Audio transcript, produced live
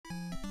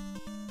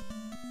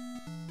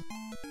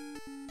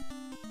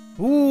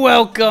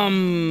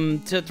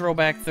Welcome to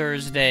Throwback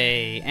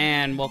Thursday,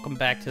 and welcome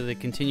back to the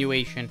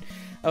continuation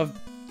of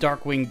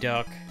Darkwing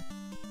Duck.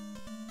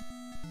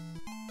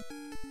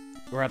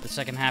 We're at the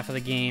second half of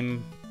the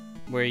game,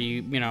 where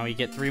you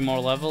get 3 more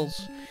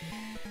levels.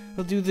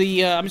 We'll do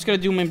the, I'm just gonna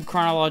do them in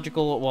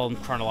chronological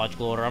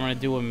order. I'm gonna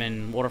do them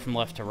in order from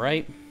left to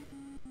right.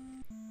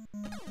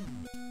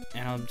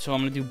 And so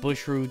I'm gonna do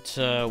Bushroot's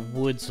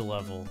Woods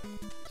level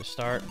to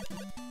start.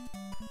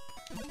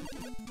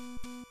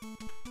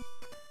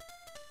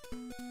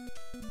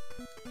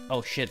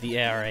 Oh shit,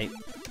 yeah, alright.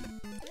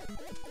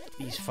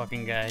 These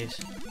fucking guys.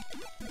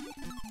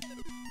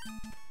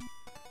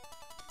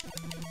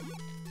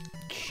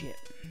 Shit.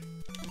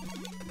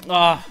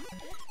 Ah!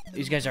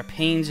 These guys are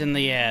pains in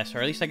the ass,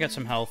 or at least I got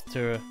some health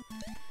to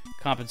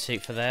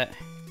compensate for that.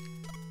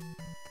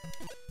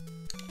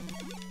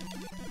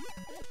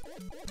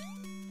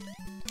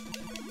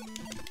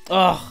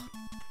 Ugh!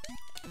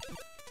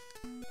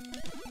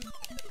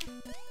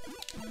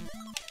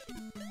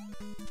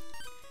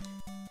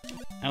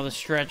 Now the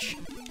stretch,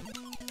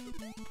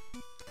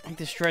 I think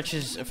the stretch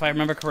is, if I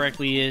remember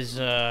correctly, is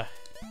a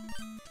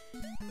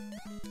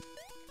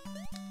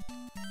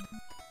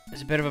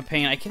bit of a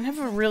pain. I can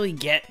never really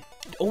get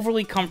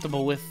overly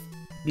comfortable with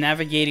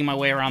navigating my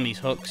way around these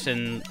hooks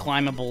and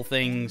climbable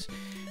things.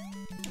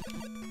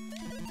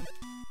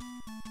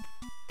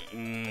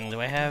 Do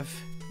I have?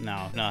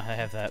 No, I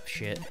have that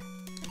shit.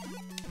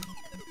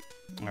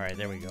 Alright,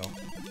 there we go.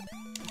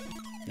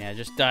 Yeah,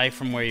 just die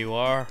from where you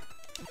are.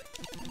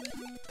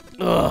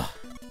 Ugh.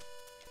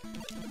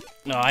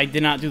 No, I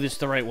did not do this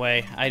the right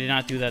way. I did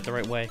not do that the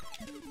right way.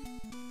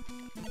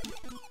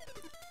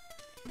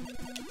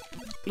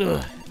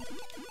 Ugh.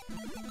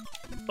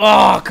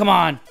 Oh, come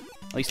on!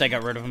 At least I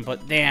got rid of him,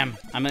 but damn,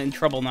 I'm in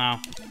trouble now.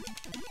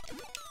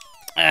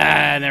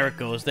 Ah, there it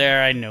goes.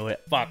 There, I knew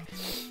it. Fuck.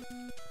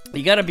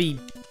 You gotta be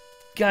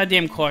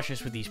goddamn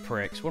cautious with these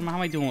pricks. How am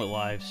I doing with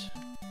lives?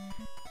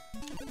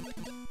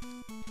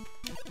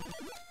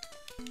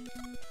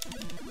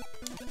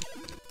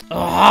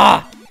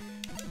 Ah!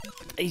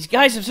 These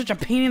guys have such a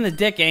pain in the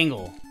dick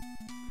angle.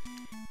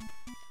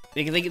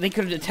 They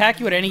could attack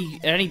you at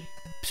any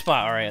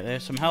spot. All right,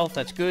 there's some health.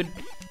 That's good.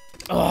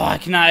 Oh, I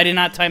did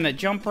not time that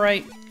jump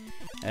right.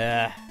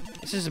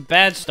 This is a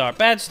bad start.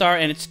 Bad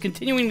start, and it's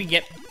continuing to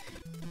get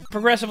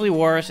progressively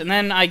worse. And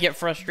then I get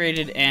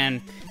frustrated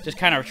and just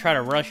kind of try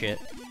to rush it.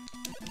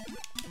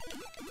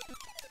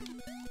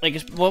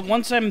 Like,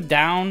 once I'm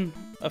down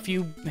a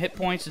few hit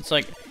points, it's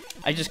like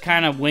I just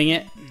kind of wing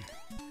it.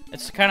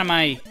 It's kind of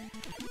my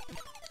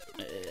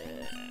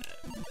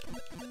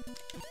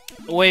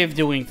way of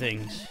doing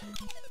things.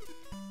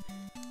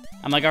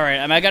 I'm like, alright,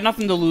 I got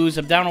nothing to lose.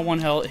 I'm down to 1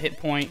 hit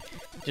point.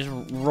 Just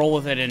roll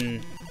with it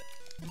and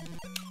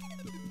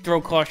throw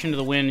caution to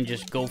the wind and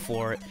just go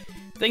for it.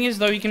 Thing is,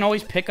 though, you can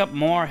always pick up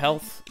more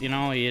health. You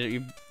know,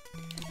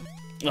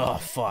 oh,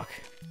 fuck.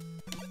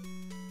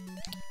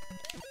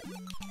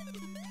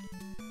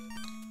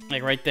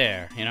 Like right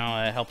there, you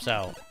know, it helps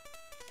out.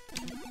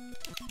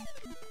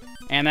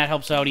 And that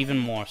helps out even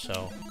more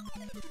so.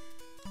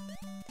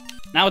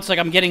 Now it's like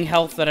I'm getting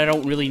health that I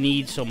don't really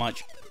need so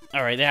much.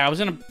 Alright, there, I was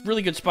in a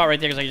really good spot right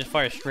there because I can just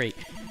fire straight.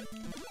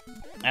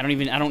 I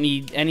don't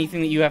need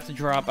anything that you have to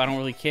drop. I don't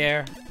really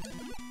care.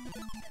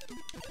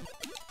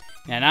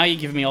 Yeah, now you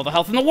give me all the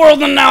health in the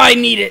world and now I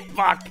need it!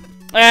 Fuck!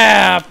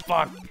 Ah,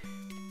 fuck!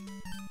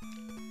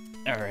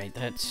 Alright,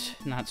 that's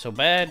not so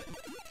bad.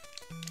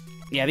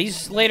 Yeah,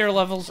 these later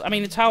levels, I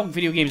mean, it's how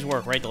video games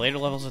work, right? The later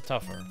levels are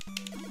tougher.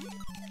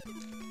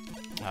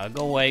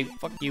 Go away.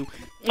 Fuck you.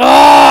 Oh,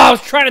 I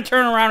was trying to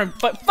turn around and...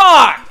 But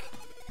fuck!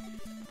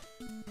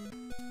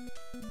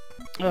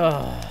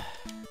 Ugh.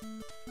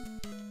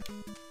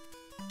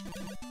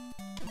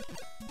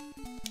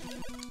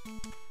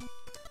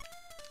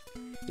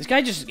 This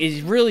guy just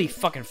is really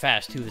fucking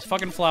fast, too. This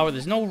fucking flower,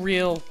 there's no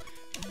real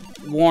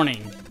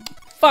warning.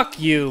 Fuck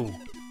you.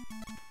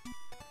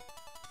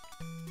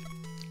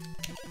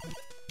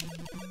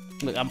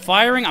 Look, I'm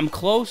firing, I'm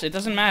close, it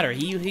doesn't matter.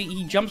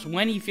 He jumps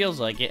when he feels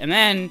like it, and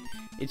then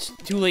it's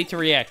too late to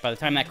react by the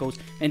time that goes.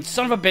 And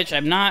son of a bitch,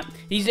 I'm not...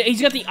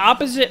 He's got the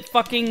opposite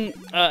fucking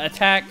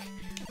attack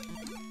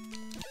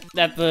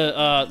that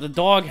the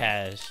dog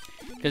has.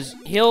 Because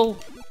he'll...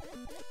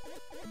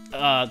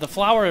 the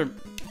flower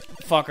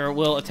fucker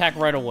will attack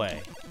right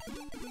away.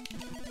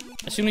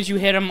 As soon as you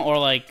hit him, or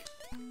like...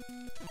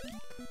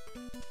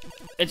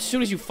 As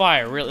soon as you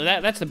fire, really,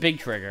 that's the big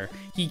trigger.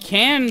 He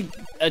can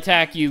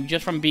attack you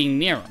just from being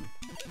near him.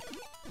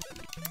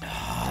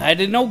 I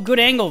did no good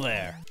angle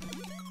there.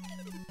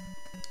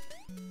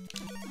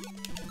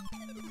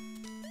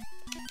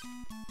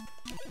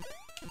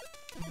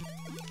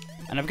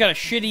 And I've got a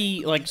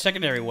shitty, like,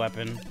 secondary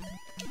weapon.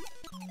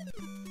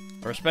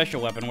 Or a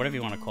special weapon, whatever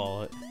you want to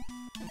call it.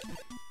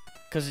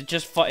 Because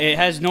it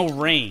has no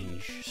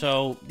range.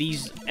 So,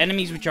 these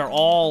enemies, which are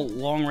all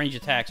long-range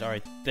attacks...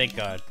 Alright, thank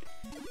God.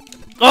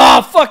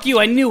 Oh, fuck you!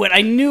 I knew it!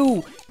 I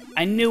knew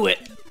it!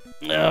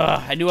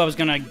 Ugh, I knew I was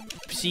gonna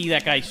see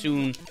that guy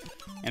soon.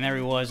 And there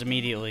he was,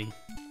 immediately.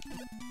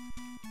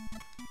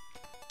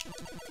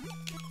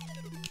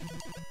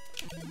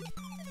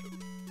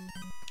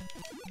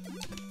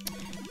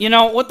 You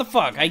know, what the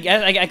fuck? I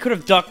guess I could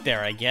have ducked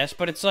there, I guess,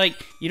 but it's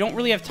like, you don't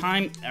really have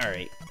time.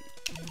 Alright.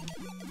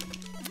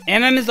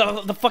 And then there's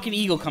the fucking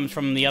eagle comes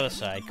from the other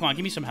side. Come on,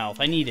 give me some health.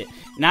 I need it.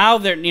 Now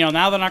they're, you know,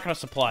 now they're not gonna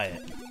supply it.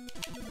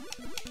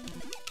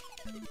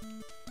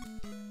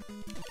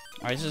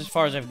 Alright, this is as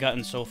far as I've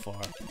gotten so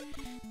far.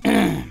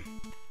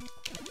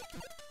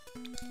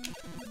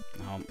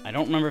 I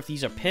don't remember if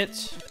these are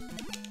pits.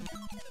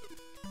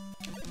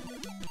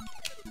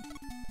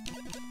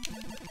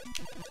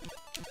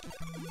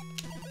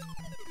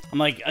 I'm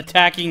like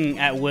attacking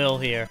at will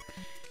here.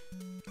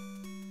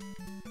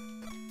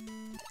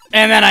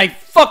 And then I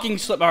fucking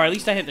slip. Alright, at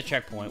least I hit the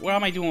checkpoint. What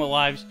am I doing with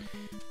lives?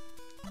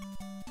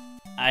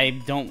 I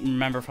don't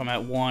remember if I'm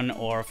at 1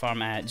 or if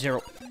I'm at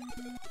 0.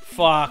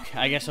 Fuck.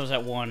 I guess I was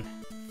at 1.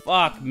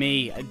 Fuck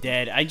me. I'm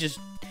dead. I just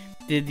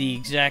did the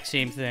exact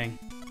same thing.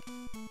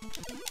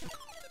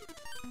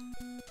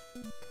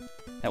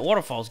 That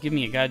waterfall's giving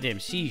me a goddamn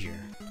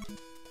seizure.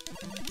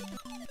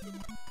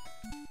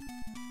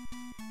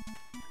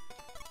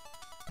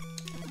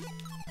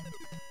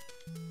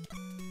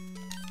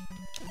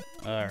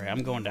 Alright,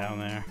 I'm going down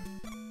there.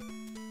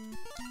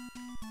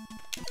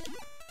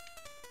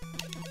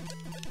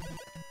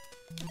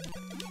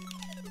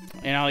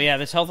 You know, yeah,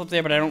 there's health up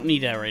there, but I don't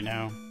need that right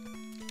now.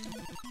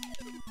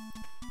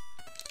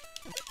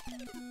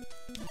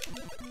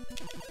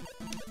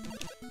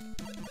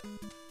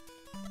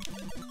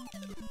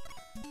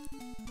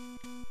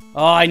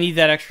 Oh, I need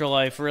that extra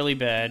life really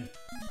bad.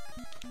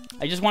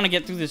 I just want to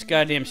get through this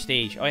goddamn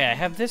stage. Oh yeah, I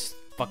have this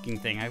fucking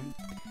thing.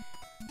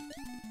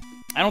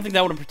 I don't think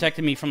that would have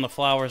protected me from the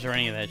flowers or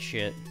any of that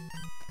shit.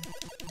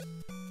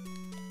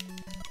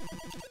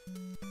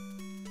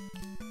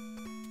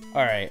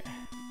 Alright.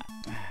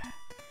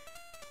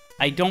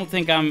 I don't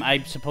think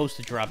I'm supposed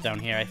to drop down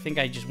here. I think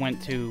I just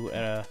went to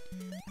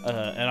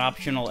an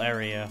optional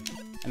area.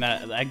 And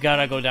I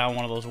gotta go down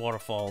one of those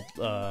waterfall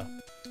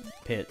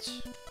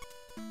pits.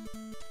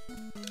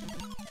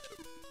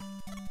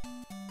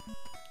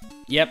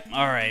 Yep,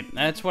 alright.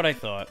 That's what I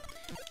thought.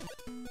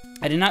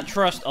 I did not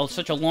trust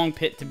such a long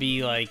pit to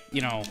be, like,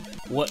 you know,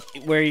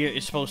 where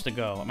you're supposed to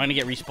go. I'm gonna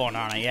get respawned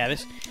on it. Yeah,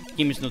 this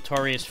game is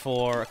notorious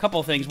for a couple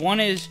of things. One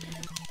is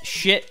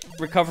shit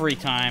recovery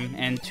time,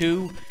 and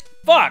 2,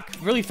 fuck,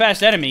 really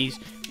fast enemies,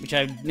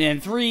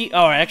 and 3,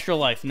 oh, extra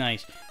life,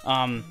 nice.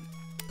 And,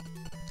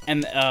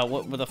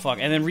 what the fuck?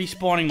 And then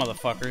respawning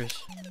motherfuckers.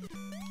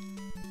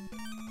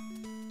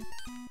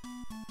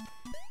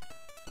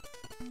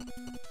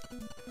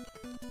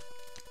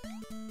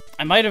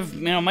 might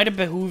have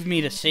behooved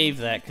me to save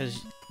that,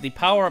 because the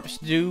power-ups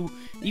do,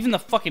 even the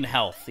fucking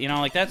health, you know,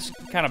 like, that's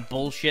kind of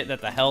bullshit that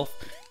the health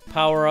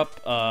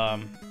power-up,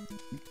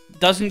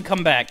 doesn't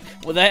come back.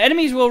 Well, the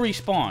enemies will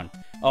respawn.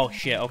 Oh,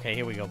 shit, okay,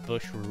 here we go,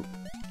 bush root.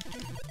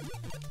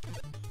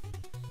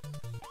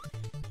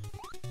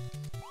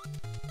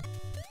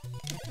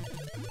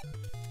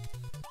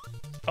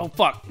 Oh,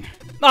 fuck.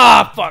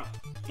 Ah, fuck.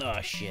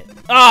 Oh, shit.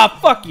 Ah,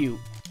 fuck you.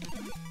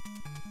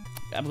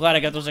 I'm glad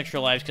I got those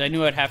extra lives, because I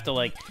knew I'd have to,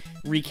 like,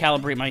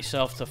 recalibrate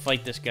myself to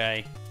fight this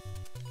guy.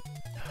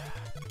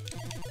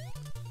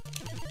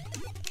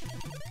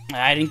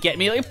 I didn't get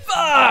me, like,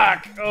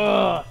 fuck!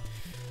 Ugh.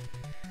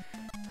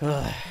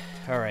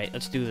 Alright,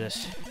 let's do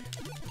this.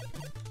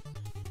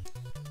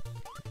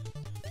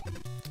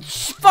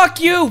 Fuck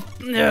you!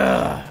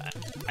 Ugh.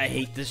 I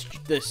hate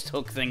this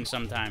hook thing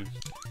sometimes.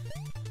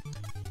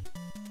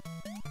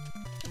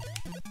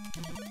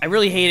 I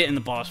really hate it in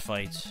the boss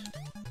fights.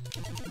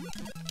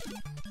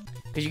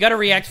 Because you gotta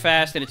react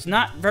fast, and it's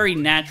not very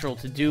natural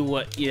to do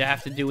what you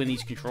have to do in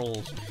these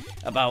controls.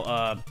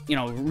 About, you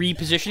know,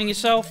 repositioning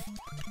yourself.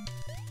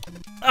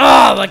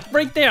 Ah, like,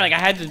 right there, like, I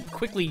had to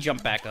quickly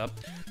jump back up.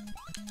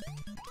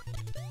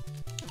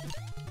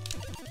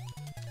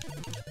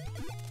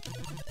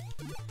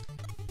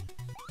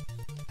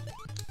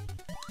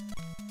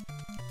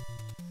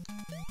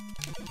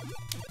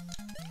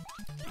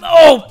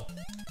 Oh!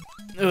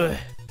 Ugh.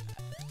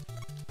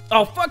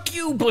 Oh, fuck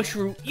you,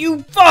 Bushroot!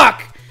 You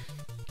fuck!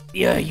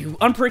 Yeah, you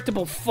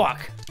unpredictable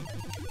fuck.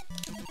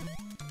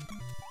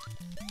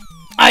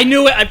 I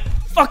knew it! I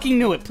fucking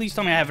knew it! Please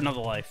tell me I have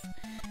another life.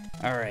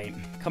 Alright.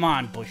 Come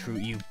on,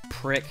 Bushroot, you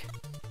prick.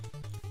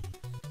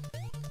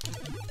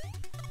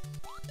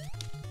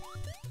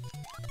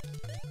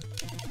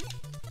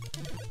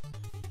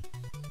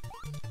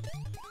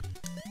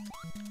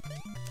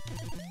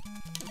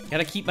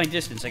 Gotta keep my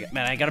distance.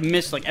 Man, I gotta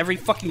miss, like, every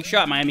fucking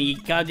shot. Miami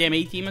goddamn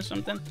A-team or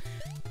something.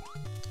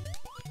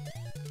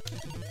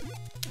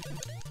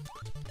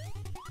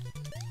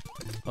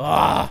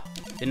 Ah!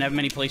 Didn't have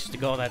many places to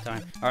go that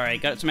time.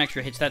 Alright, got some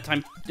extra hits that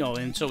time. Oh,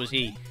 and so was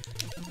he.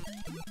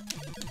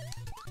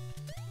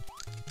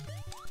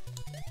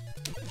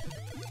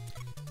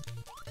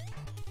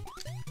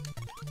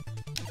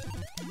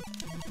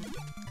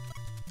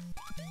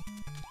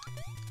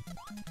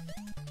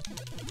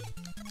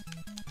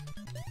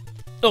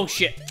 Oh,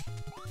 shit.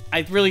 I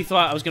really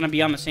thought I was gonna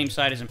be on the same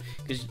side as him.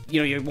 Because, you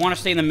know, you want to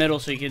stay in the middle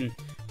so you can...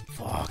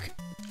 Fuck.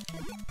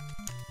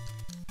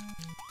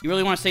 You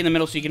really want to stay in the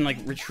middle so you can, like,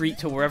 retreat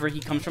to wherever he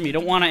comes from. You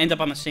don't want to end up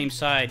on the same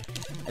side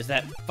as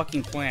that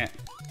fucking plant.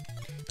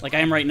 Like I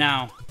am right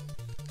now.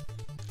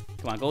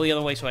 Come on, go the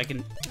other way so I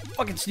can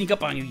fucking sneak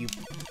up on you, you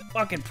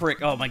fucking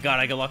prick. Oh my god,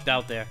 I got lucked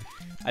out there.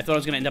 I thought I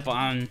was gonna end up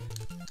on...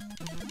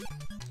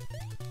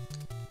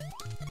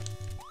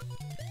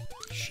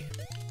 Shit.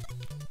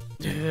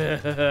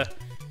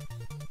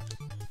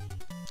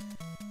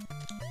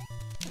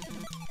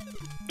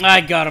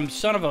 I got him,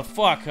 son of a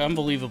fuck.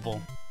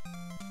 Unbelievable.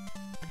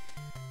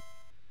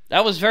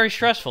 That was very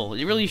stressful.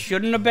 It really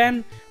shouldn't have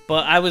been,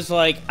 but I was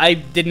like, I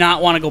did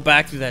not want to go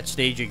back through that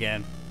stage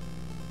again.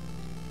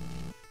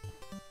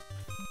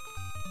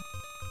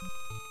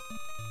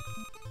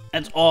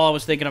 That's all I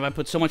was thinking of. I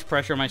put so much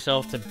pressure on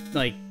myself to,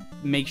 like,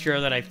 make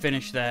sure that I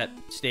finished that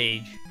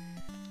stage.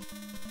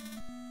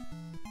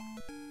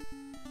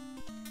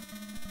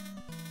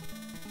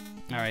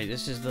 Alright,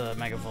 this is the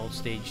Megavolt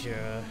stage.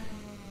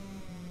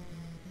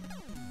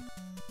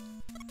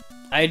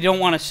 I don't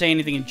want to say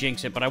anything and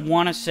jinx it, but I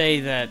want to say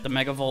that the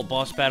Megavolt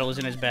boss battle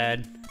isn't as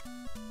bad.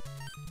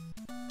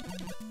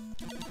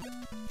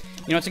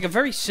 You know, it's like a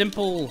very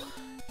simple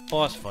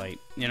boss fight.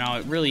 You know,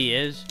 it really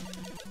is.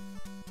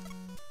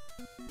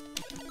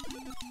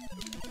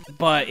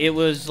 But it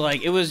was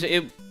like, you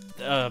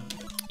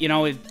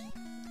know,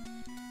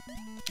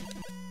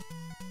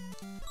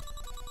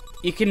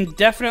 you can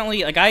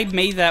definitely, like, I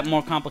made that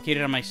more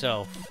complicated on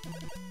myself.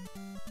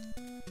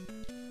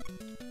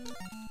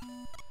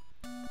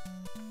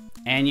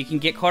 And you can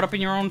get caught up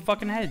in your own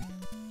fucking head.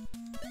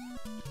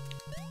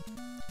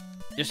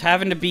 Just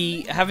having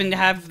to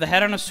have the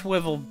head on a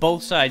swivel,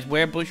 both sides,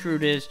 where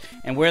Bushroot is,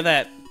 and where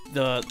that,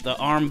 the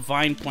arm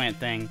vine plant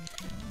thing.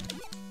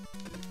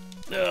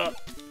 Ugh.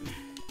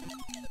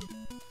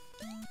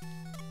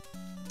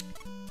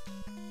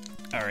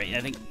 Alright,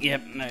 I think,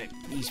 yep,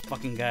 these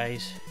fucking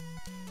guys.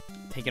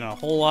 Taking a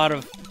whole lot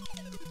of...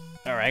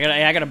 Alright,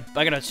 I gotta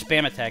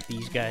spam attack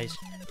these guys.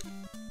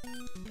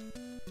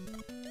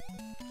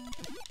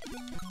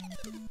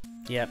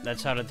 Yep,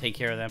 that's how to take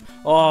care of them.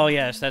 Oh,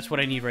 yes, that's what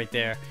I need right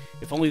there.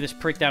 If only this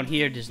prick down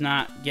here does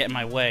not get in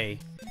my way.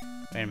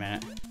 Wait a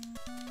minute.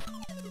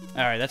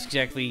 Alright, that's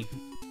exactly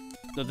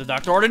what the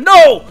doctor ordered.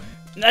 No!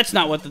 That's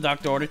not what the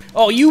doctor ordered.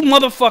 Oh, you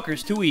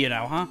motherfuckers, two of you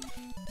now, huh?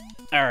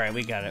 Alright,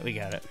 we got it, we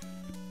got it.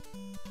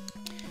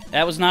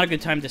 That was not a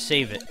good time to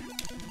save it.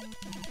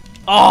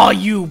 Oh,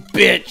 you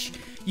bitch!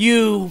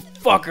 You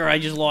fucker! I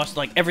just lost,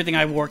 like, everything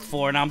I worked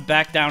for, and I'm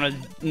back down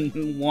to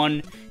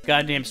one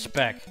goddamn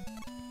speck.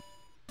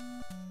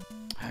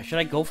 Should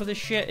I go for this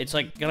shit? It's,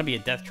 like, gonna be a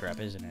death trap,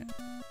 isn't it?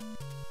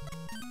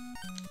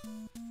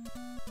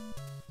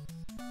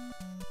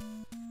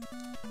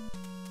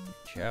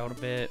 Chill out a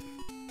bit.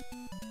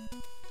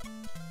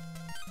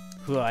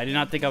 Whew, I did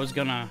not think I was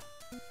gonna...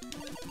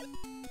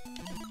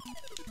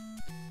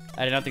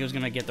 I did not think I was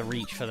gonna get the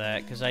reach for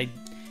that, because I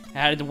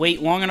had to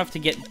wait long enough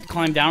to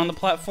climb down on the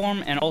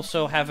platform, and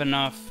also have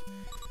enough...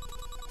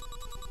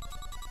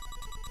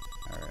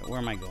 Alright, where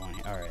am I going?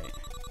 Alright.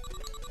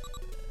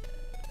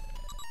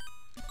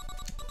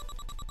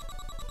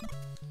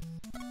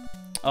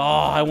 Oh,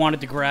 I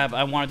wanted to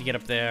get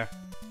up there.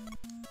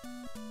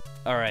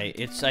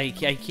 Alright,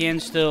 I can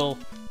still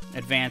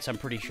advance, I'm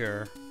pretty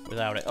sure,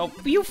 without it. Oh,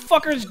 you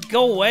fuckers,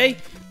 go away!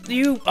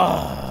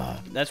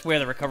 That's where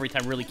the recovery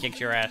time really kicks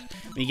your ass,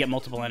 when you get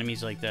multiple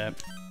enemies like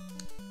that.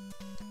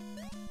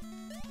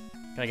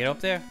 Can I get up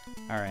there?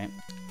 Alright.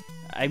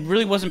 I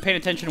really wasn't paying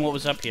attention to what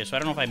was up here, so I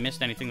don't know if I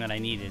missed anything that I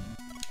needed.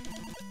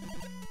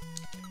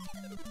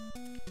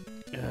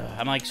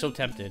 I'm, like, so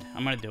tempted.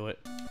 I'm gonna do it.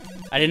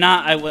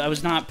 I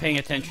was not paying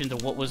attention to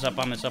what was up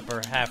on this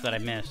upper half that I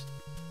missed.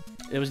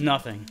 There was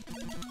nothing.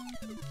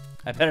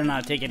 I better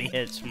not take any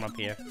hits from up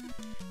here.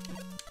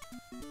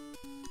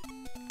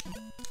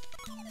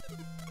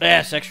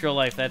 Yes, extra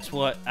life. That's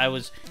what I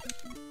was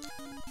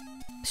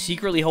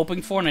secretly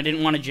hoping for, and I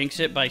didn't want to jinx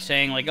it by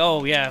saying, like,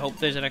 oh, yeah, I hope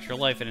there's an extra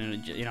life,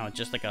 and, you know, it's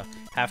just like a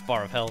half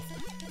bar of health.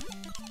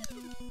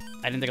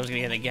 I didn't think I was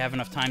going to have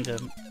enough time to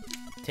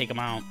take him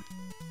out.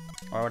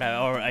 Or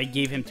I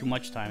gave him too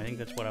much time. I think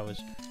that's what I was...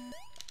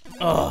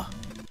 Ugh.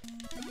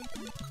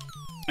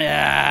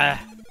 Yeah,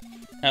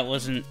 that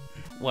wasn't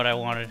what I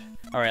wanted.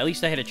 Alright, at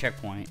least I hit a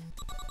checkpoint.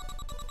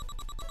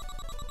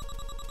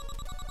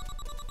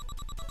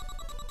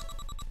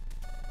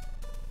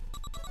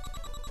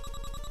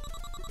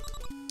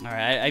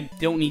 Alright, I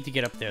don't need to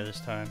get up there this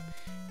time.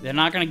 They're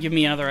not gonna give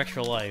me another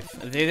extra life.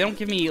 They don't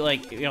give me,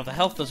 like, you know, the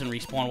health doesn't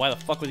respawn. Why the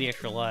fuck were the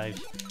extra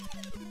lives?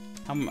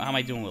 How am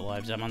I doing with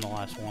lives? I'm on the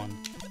last one.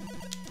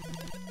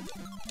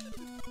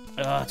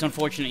 It's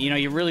unfortunate. You know,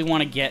 you really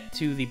want to get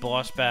to the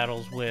boss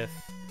battles with...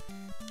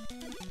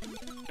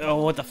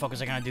 Oh, what the fuck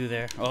was I gonna do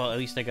there? Oh, at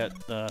least I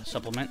got the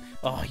supplement.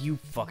 Oh, you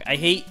fuck. I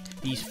hate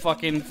these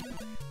fucking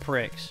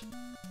pricks.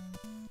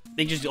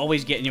 They just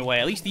always get in your way.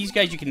 At least these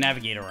guys you can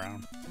navigate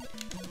around.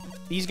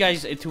 These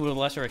guys, to a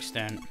lesser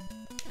extent,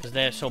 because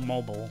they're so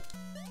mobile.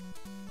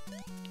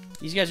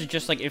 These guys are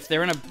just like, if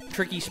they're in a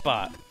tricky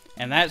spot,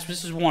 and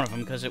this is one of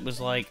them, because it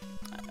was like,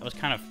 I was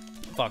kind of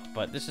fucked,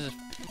 but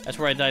that's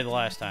where I died the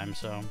last time,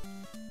 so.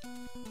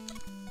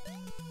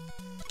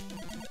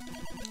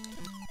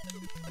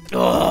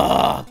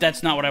 Ugh,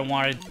 that's not what I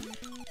wanted.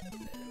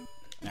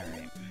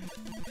 Alright.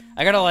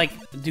 I gotta, like,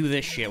 do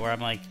this shit where I'm,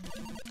 like,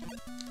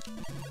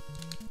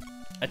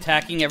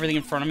 attacking everything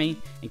in front of me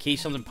in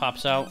case something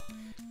pops out.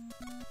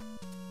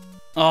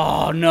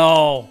 Oh,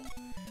 no!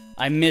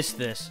 I missed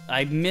this.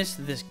 I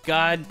missed this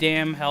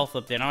goddamn health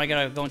up there. Now I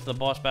gotta go into the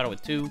boss battle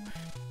with 2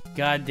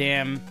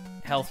 goddamn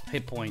health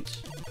hit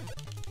points.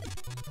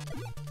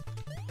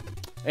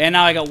 And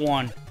now I got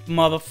 1.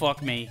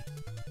 Motherfuck me.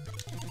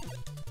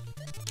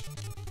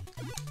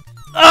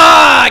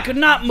 Ah! I could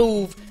not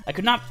move! I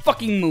could not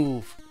fucking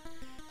move.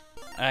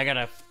 I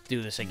gotta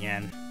do this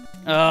again.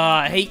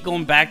 I hate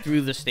going back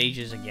through the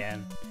stages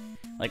again.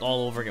 Like,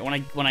 all over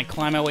again. When I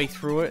climb my way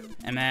through it,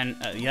 and then...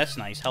 yeah, that's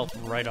nice. Health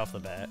right off the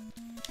bat.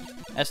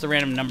 That's the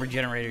random number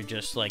generator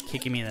just, like,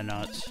 kicking me in the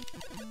nuts.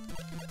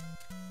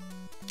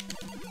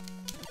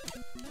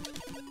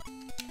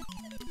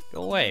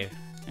 Go away.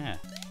 Yeah.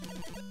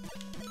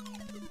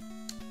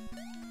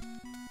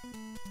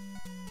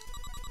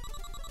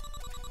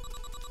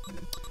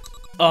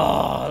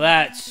 Oh,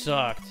 that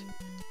sucked.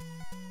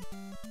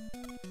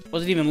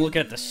 Wasn't even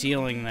looking at the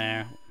ceiling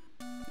there.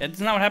 That's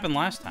not what happened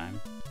last time.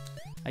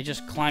 I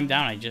just climbed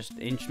down. I just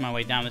inched my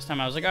way down. This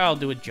time I was like, oh, I'll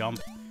do a jump.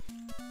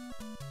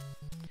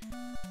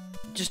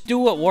 Just do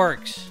what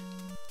works.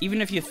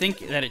 Even if you think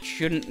that it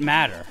shouldn't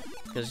matter.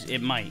 Because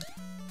it might.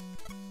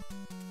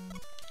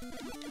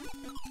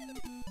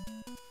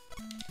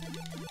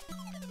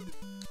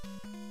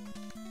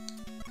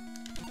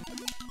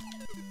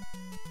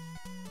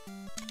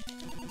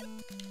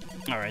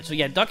 Alright, so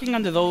yeah, ducking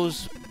under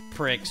those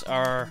pricks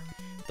are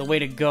the way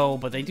to go,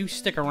 but they do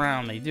stick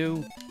around. They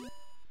do.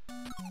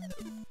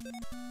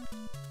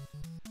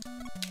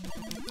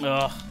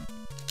 Ugh.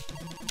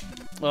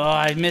 Oh,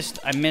 I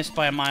missed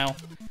by a mile.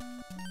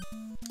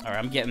 Alright,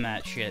 I'm getting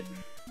that shit.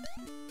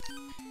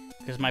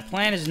 Because my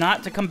plan is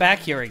not to come back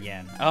here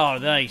again. Oh,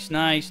 nice,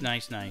 nice,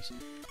 nice, nice.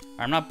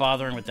 I'm not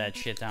bothering with that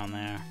shit down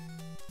there.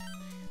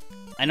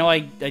 I know I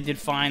did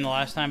fine the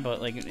last time,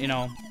 but, like, you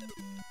know,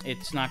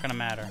 it's not gonna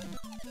matter.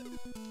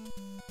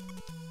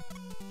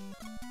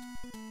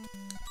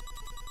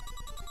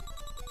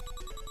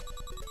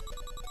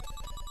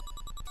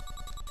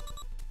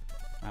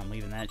 I'm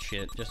leaving that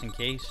shit, just in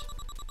case.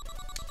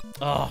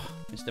 Oh,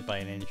 missed it by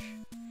an inch.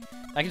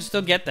 I can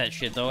still get that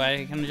shit, though.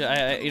 You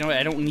know,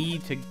 I don't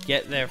need to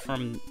get there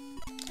from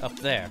up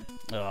there.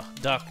 Ugh,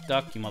 duck,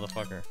 you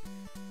motherfucker.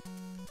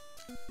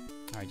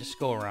 Alright, just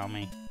go around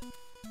me.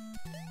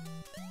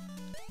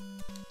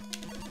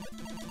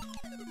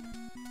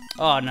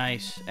 Oh,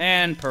 nice.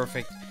 And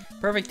perfect.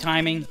 Perfect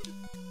timing.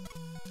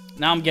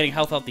 Now I'm getting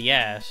health out the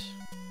ass.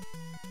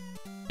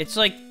 It's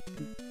like...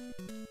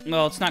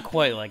 Well, it's not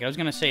quite like... I was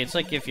gonna say, it's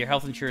like if your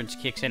health insurance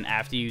kicks in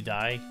after you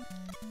die.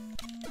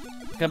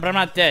 But I'm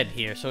not dead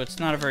here, so it's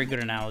not a very good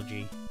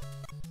analogy.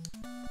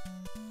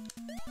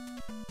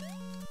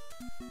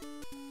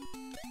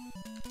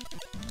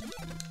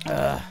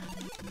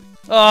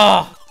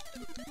 Oh!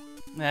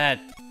 That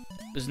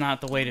was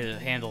not the way to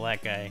handle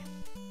that guy.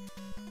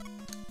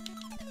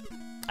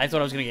 I thought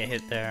I was gonna get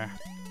hit there.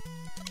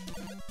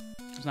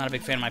 I was not a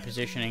big fan of my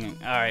positioning.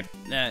 Alright,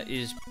 that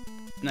is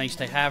nice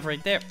to have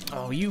right there.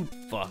 Oh, you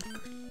fuck.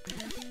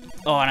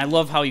 Oh, and I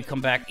love how you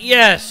come back.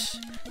 Yes!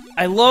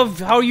 I love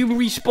how you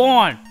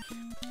respawn!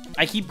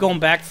 I keep going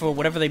back for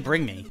whatever they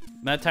bring me.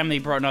 That time they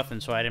brought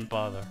nothing, so I didn't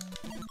bother.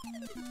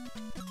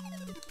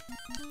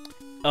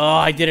 Oh,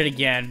 I did it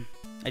again.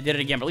 I did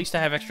it again, but at least I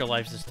have extra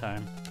lives this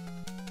time.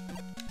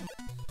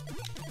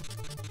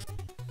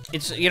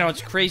 It's, you know,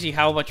 it's crazy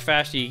how much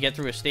faster you get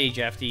through a stage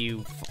after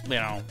you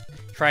know,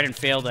 tried and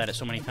failed at it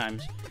so many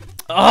times.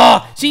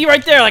 Oh, see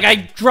right there, like I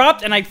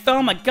dropped and I fell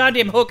on my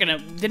goddamn hook and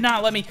it did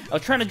not let me. I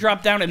was trying to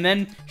drop down and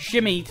then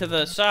shimmy to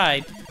the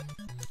side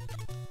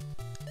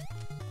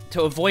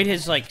to avoid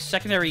his, like,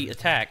 secondary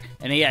attack.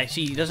 And yeah,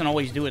 see, he doesn't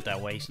always do it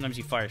that way. Sometimes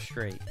he fires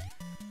straight.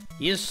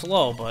 He is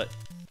slow, but...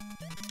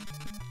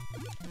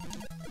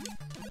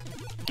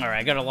 Alright,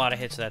 I got a lot of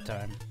hits that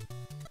time.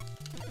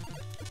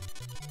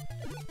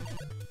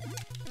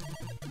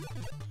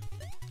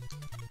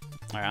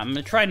 Alright, I'm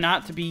gonna try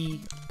not to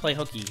play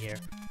hooky here.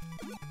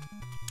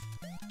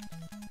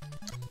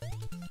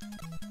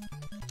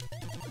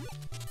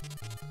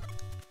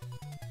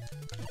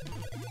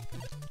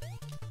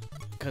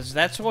 Because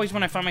that's always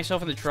when I find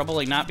myself in the trouble,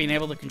 like not being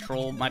able to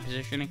control my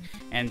positioning,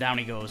 and down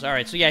he goes.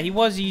 Alright, so yeah, he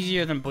was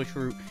easier than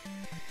Bushroot.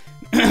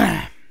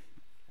 And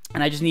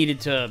I just needed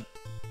to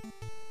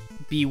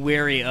be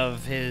wary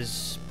of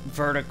his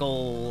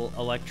vertical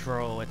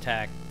electro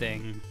attack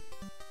thing.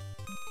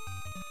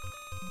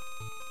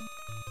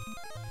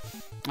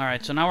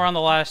 Alright, so now we're on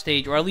the last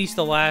stage, or at least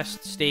the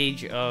last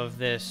stage of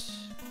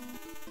this.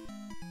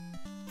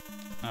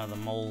 Oh, the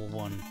mole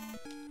one.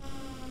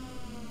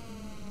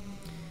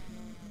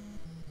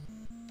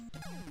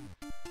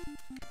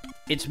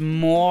 It's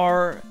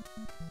more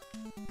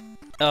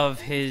of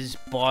his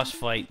boss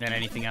fight than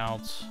anything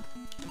else.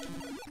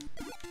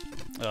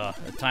 The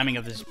timing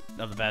of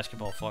the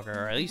basketball fucker.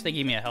 Or at least they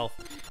gave me a health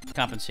to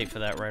compensate for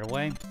that right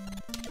away.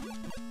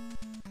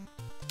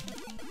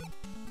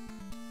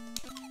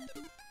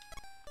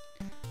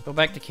 Go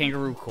back to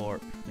Kangaroo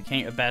Court.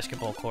 The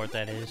basketball court,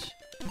 that is.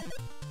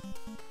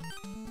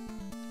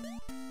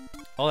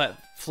 All that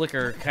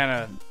flicker kind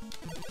of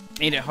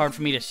made it hard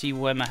for me to see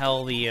when the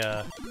hell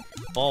the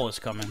ball was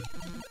coming.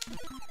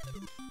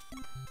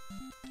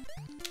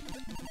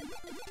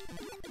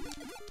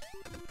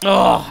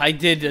 Oh, I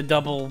did a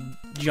double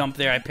jump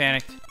there. I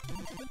panicked.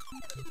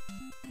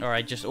 Or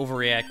I just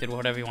overreacted,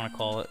 whatever you want to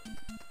call it.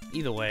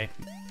 Either way,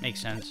 makes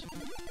sense.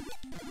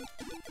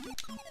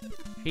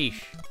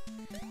 Sheesh.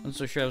 Wasn't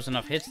so sure it was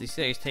enough hits. These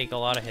things take a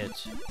lot of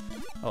hits.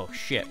 Oh,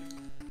 shit.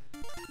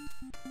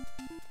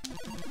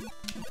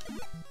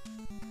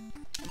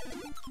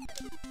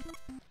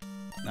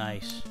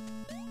 Nice.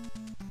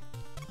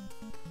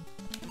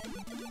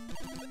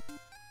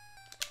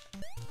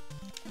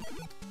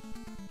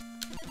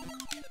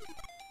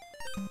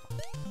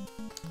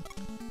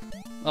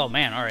 Oh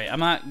man, alright, I'm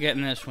not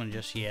getting this one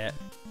just yet.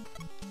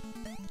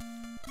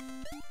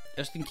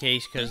 Just in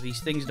case, because these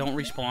things don't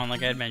respawn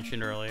like I had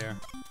mentioned earlier.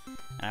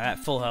 I'm at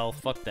full health,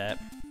 fuck that.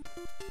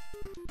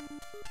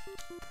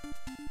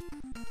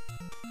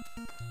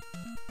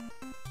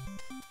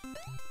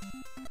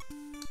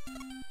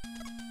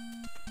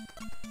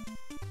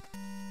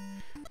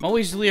 I'm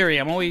always leery,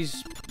 I'm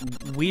always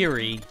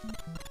weary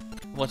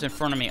of what's in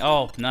front of me.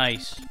 Oh,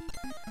 nice.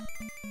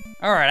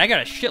 Alright, I got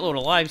a shitload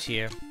of lives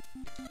here.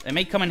 They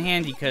may come in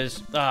handy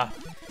because,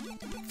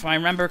 if I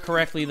remember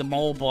correctly, the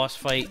mole boss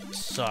fight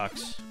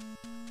sucks.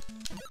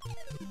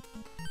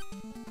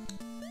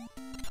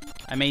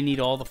 I may need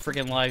all the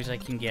friggin' lives I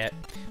can get.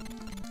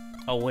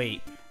 Oh,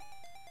 wait.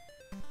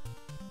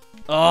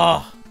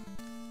 Oh!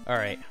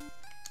 Alright.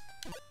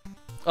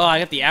 Oh, I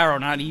got the arrow,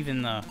 not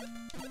even the...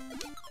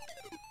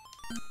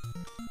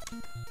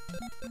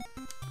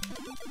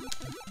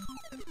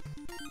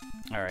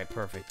 Alright,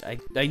 perfect.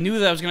 I knew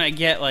that I was gonna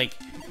get, like...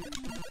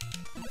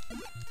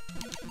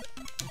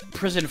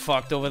 prison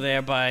fucked over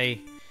there by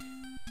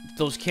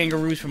those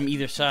kangaroos from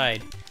either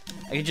side.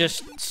 I could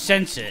just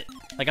sense it.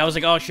 Like, I was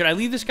like, oh, should I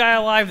leave this guy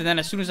alive? And then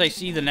as soon as I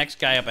see the next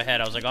guy up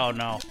ahead, I was like, oh,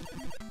 no.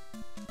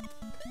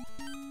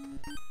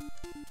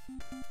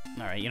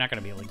 Alright, you're not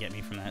gonna be able to get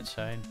me from that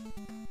side.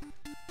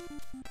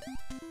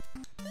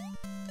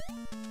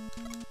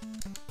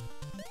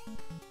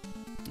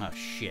 Oh,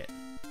 shit.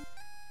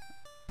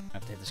 I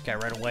have to hit this guy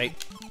right away.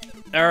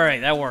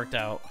 Alright, that worked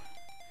out.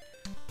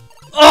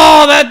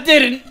 Oh, that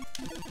didn't!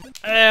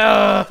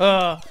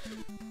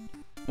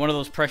 One of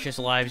those precious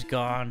lives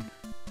gone.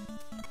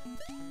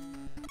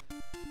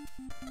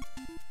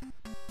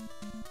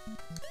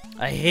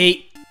 I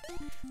hate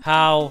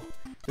how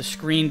the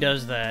screen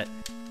does that.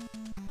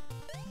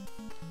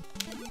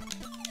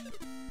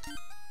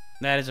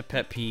 That is a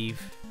pet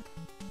peeve.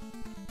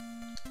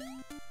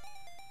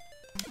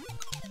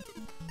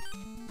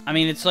 I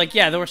mean, it's like,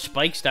 yeah, there were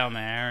spikes down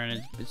there,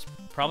 and it's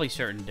probably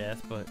certain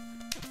death, but...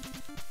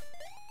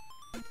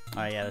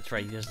 Oh, yeah, that's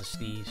right, he does the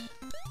sneeze.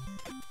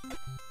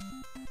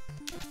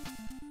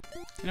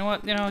 You know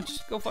what? You know,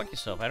 just go fuck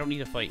yourself. I don't need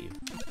to fight you.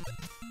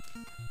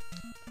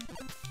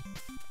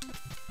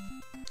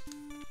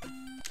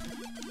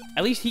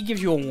 At least he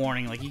gives you a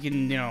warning. Like, you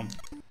can, you know,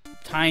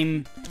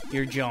 time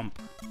your jump.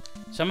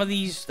 Some of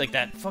these, like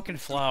that fucking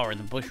flower in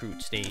the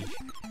bushroot stage.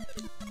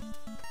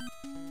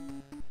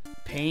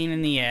 Pain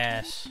in the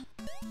ass.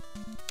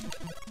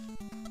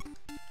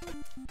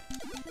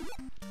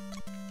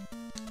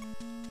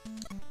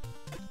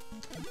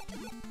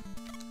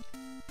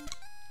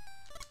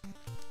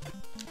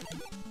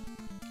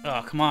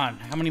 Oh, come on.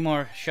 How many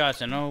more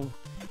shots? I know,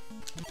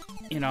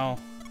 you know,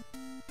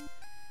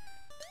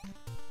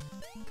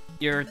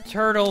 you're a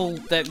turtle,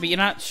 but you're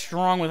not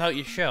strong without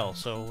your shell,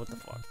 so what the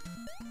fuck?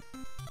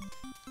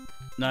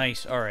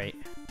 Nice, alright.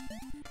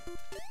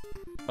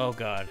 Oh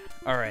god.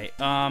 Alright,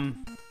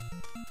 alright,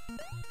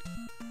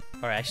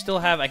 I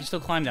can still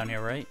climb down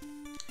here, right?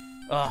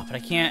 Oh, but I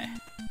can't.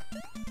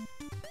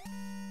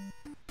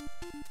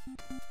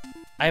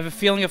 I have a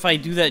feeling if I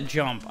do that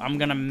jump, I'm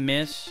gonna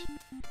miss.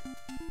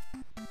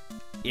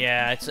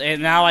 Yeah,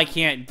 and now I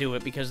can't do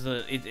it because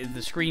the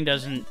screen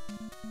doesn't.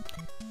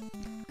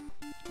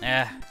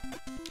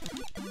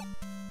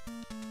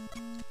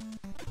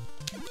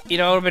 You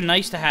know, it would have been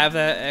nice to have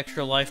that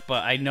extra life,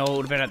 but I know it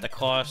would have been at the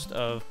cost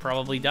of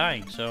probably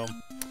dying, so...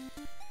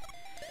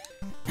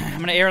 I'm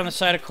gonna err on the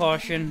side of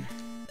caution.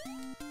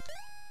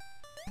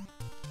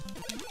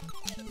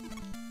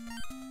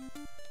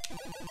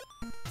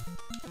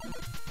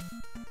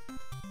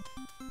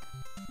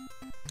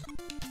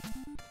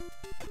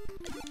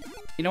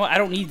 You know what? I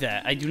don't need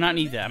that. I do not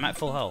need that. I'm at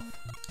full health.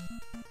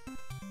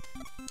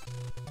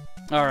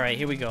 Alright,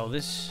 here we go.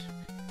 This...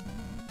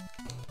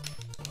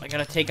 I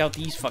gotta take out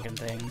these fucking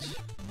things.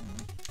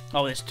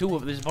 Oh, there's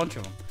there's a bunch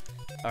of them.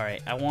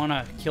 Alright, I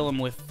wanna kill him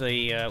with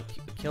the,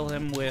 kill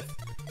him with...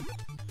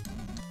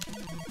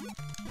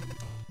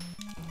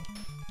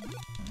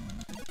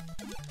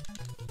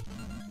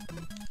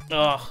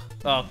 Oh,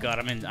 oh god,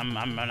 I'm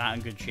not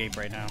in good shape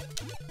right now.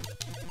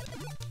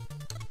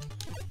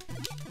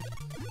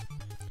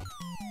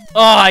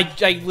 Oh,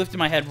 I lifted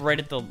my head right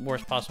at the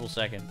worst possible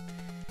second.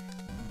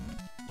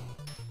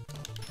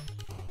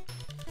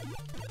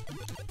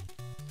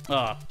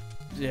 Oh,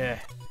 yeah.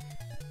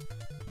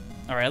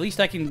 All right, at least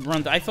I can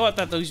run. I thought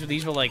that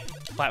these were like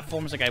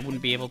platforms, like I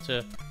wouldn't be able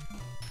to.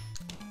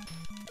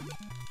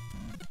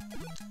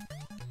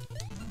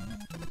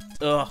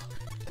 Ugh,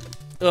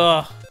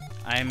 ugh.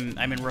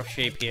 I'm in rough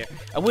shape here.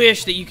 I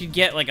wish that you could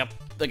get like an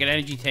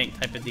energy tank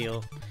type of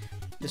deal.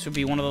 This would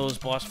be one of those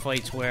boss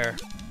fights where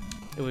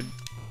it would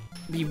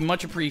be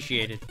much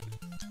appreciated.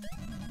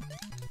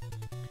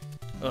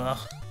 Ugh,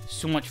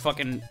 so much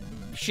fucking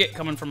shit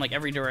coming from like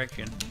every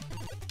direction.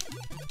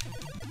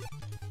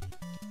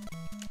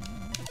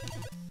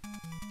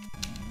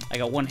 I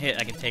got one hit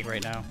I can take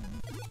right now.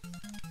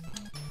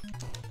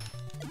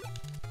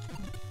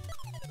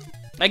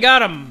 I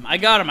got him! I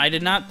got him! I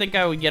did not think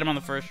I would get him on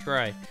the first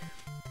try.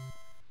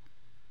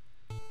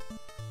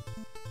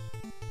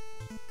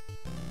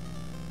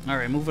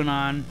 Alright, moving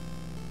on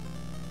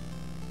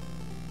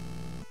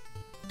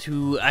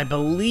to, I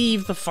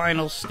believe, the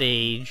final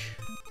stage.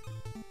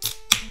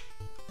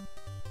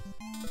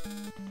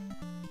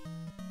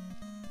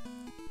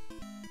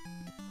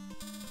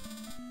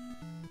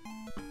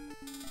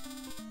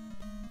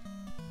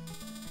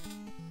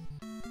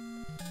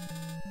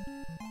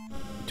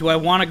 Do I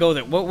want to go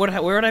there? Where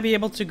would I be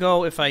able to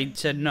go if I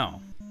said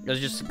no?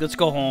 Let's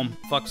go home.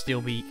 Fuck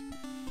Steelbeak.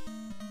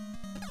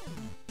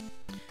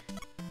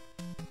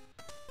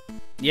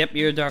 Yep,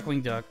 you're a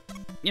Darkwing Duck.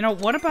 You know,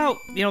 what about,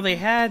 you know, they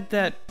had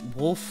that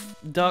Wolf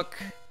Duck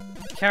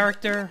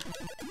character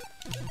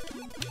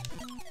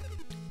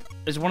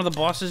as one of the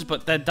bosses,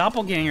 but that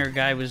doppelganger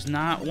guy was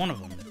not one of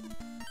them.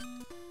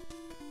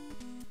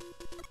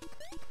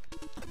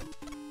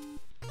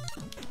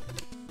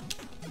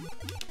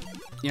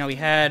 You know, we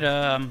had,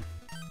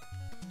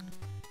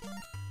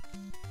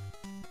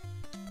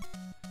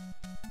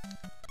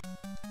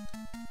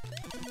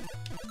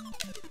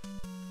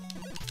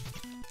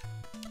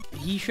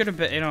 he should have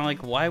been, you know,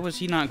 like, why was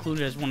he not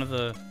included as one of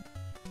the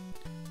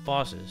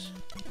bosses?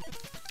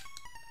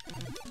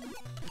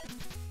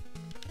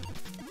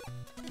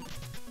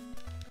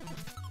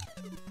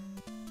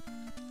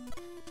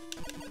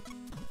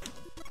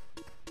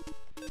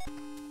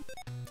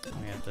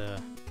 We have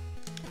the...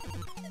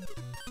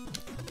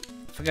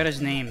 forgot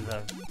his name,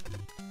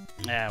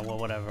 yeah, well,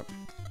 whatever.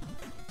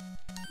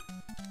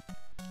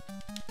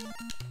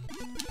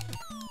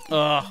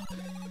 Ugh.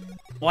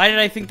 Why did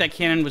I think that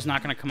cannon was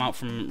not going to come out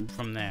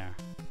from there?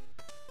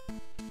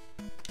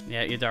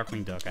 Yeah, you're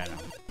Darkwing Duck, I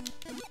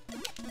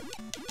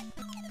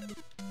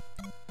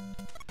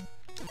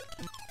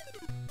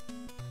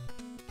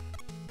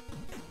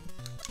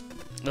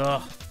know.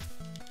 Ugh.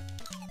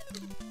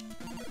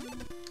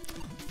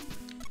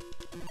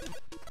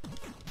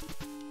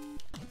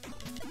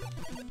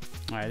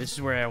 Alright, this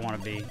is where I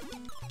want to be.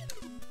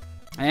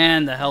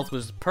 And the health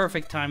was the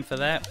perfect time for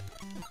that.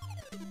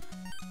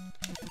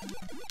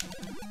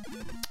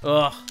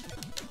 Ugh.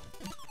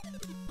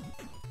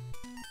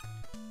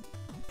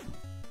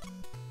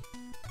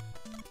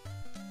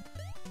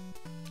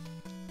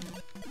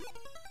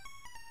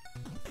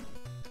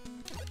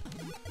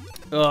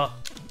 Ugh.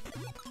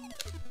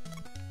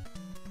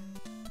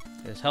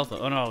 His health.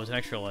 Oh no, it was an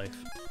extra life.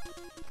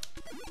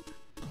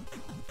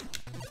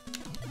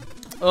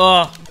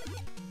 Ugh.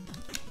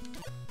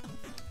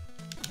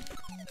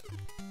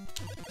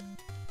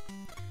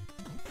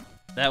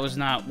 That was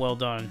not well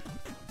done.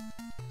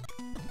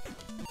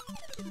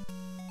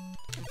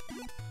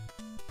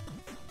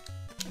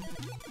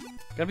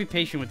 Gotta be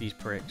patient with these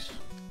pricks.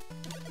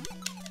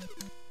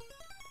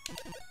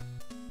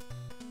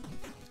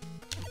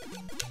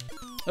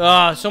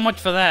 So much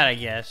for that, I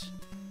guess.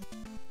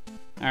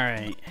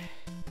 Alright.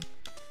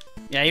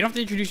 Yeah, you don't have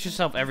to introduce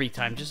yourself every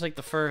time, just like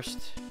the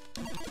first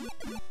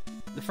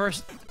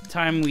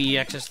time we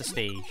access the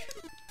stage.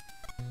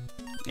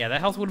 Yeah,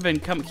 that health would have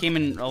been came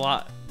in a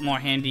lot more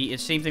handy.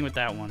 It's same thing with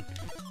that one.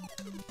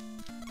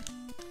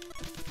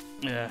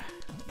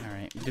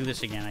 Alright, do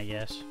this again, I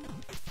guess.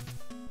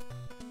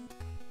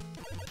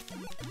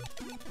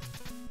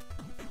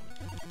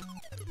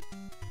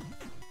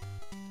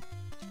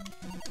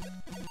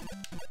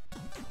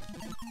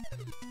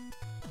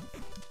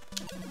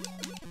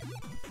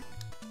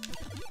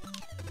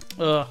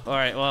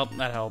 Alright, well,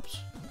 that helps.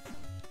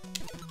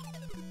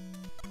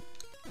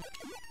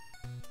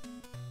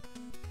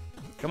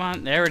 Come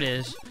on, there it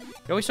is.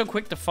 You're always so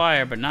quick to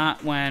fire, but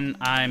not when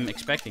I'm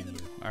expecting you.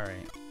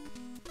 Alright.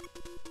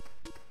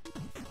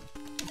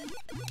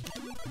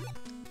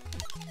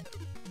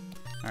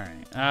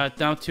 Alright,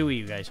 now two of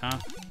you guys, huh?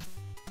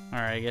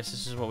 Alright, I guess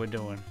this is what we're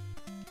doing.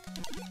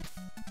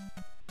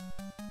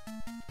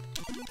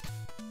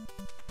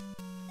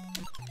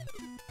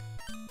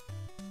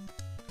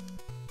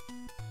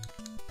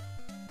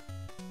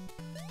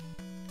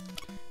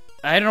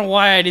 I don't know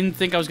why I didn't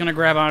think I was gonna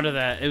grab onto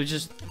that. It was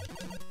just...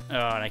 oh,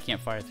 and I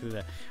can't fire through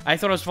that. I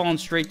thought I was falling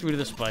straight through to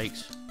the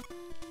spikes.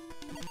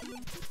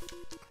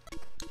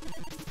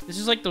 This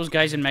is like those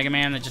guys in Mega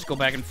Man that just go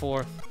back and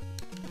forth.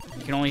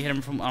 You can only hit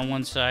them from on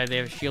one side. They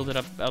have shielded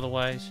up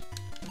otherwise.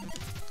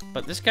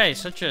 But this guy is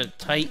such a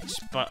tight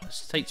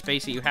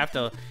space that you have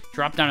to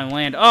drop down and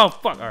land. Oh,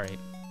 fuck. Alright.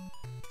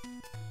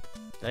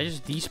 Did I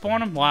just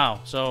despawn him?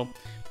 Wow. So,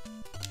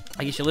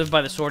 I guess you live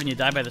by the sword and you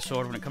die by the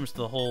sword when it comes to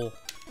the whole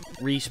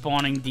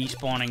respawning,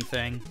 despawning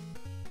thing.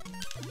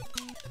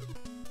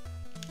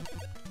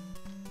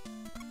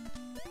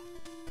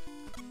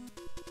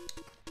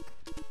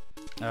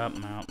 Oh,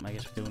 no. I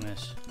guess we're doing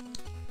this.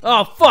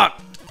 Oh,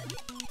 fuck!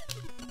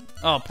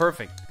 Oh,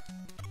 perfect.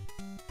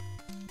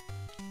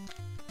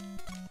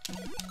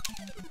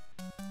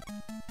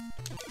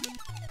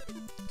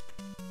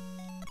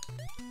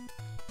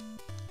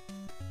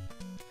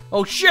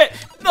 Oh, shit!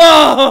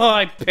 Oh,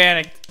 I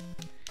panicked.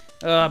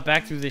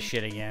 Back through this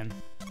shit again.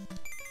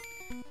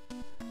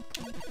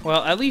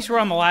 Well, at least we're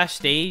on the last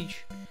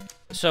stage.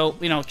 So,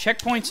 you know,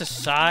 checkpoints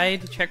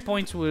aside,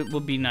 checkpoints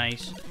would be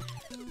nice.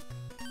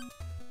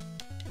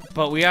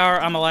 But we are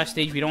on the last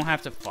stage. We don't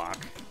have to fuck.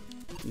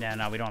 Nah,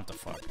 no, we don't have to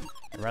fuck.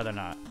 I'd rather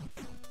not.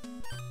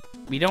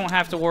 We don't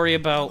have to worry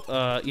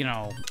about, you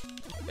know...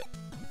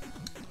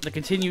 The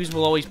continues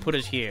will always put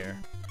us here.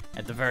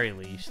 At the very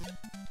least.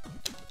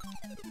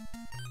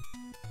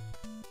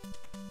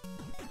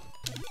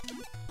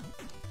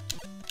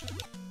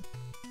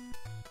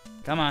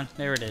 Come on,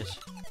 there it is.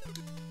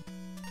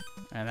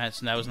 And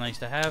that was nice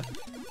to have.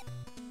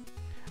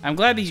 I'm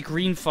glad these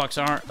green fucks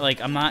aren't,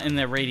 like, I'm not in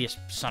their radius,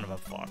 son of a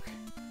fuck.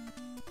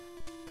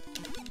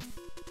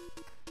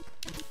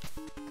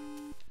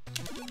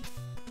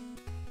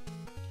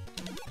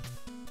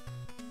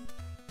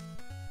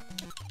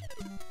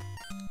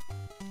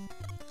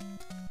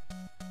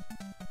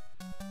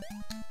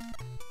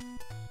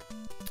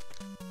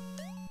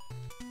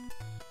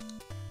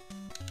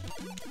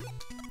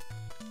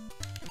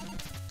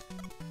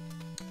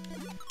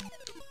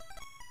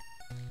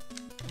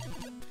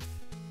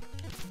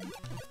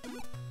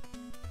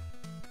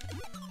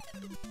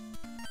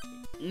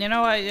 You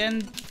know,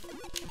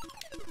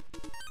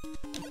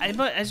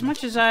 but as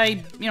much as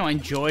I, you know,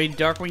 enjoyed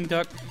Darkwing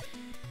Duck,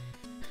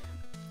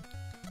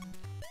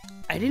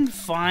 I didn't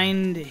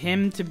find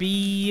him to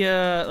be,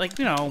 like,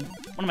 you know,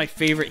 one of my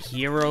favorite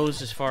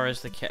heroes as far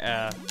as like,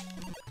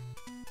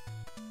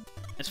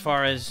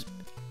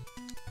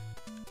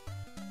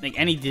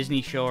 any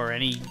Disney show or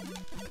any...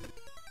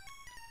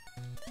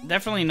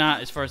 Definitely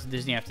not as far as the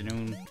Disney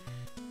Afternoon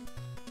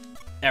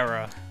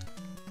era.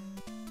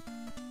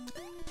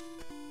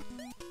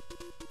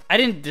 I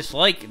didn't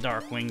dislike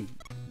Darkwing,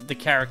 the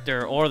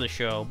character or the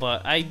show,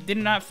 but I did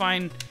not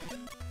find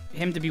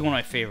him to be one of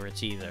my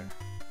favorites either.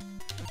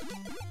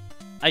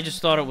 I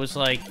just thought it was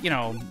like, you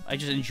know, I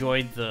just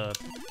enjoyed the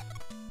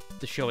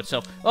show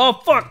itself. Oh,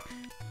 fuck!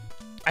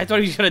 I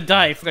thought he was gonna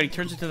die. I forgot he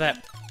turns into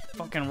that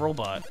fucking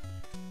robot.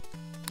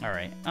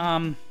 Alright,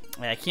 I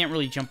can't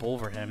really jump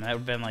over him. That would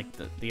have been like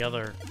the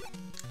other...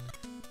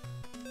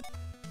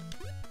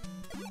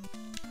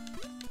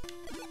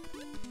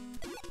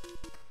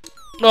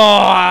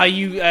 Oh,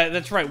 you,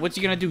 that's right. What's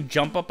he gonna do?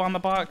 Jump up on the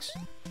box?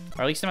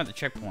 Or at least I'm at the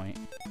checkpoint.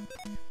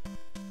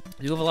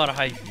 I do have a lot of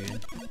hydrogen.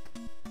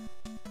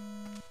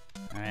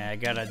 Alright, I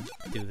gotta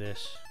do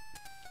this.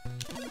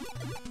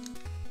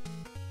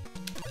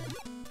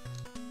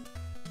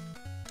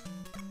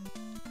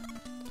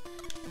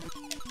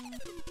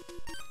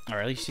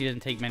 Alright, at least he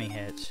doesn't take many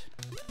hits.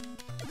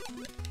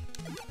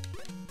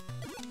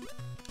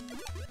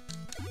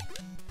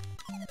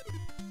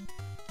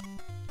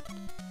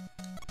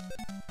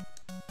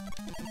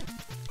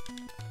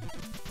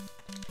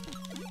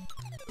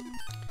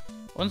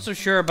 Wasn't so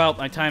sure about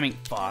my timing.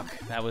 Fuck.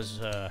 That was,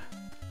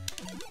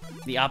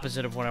 the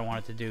opposite of what I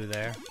wanted to do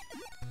there.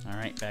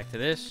 Alright, back to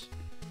this.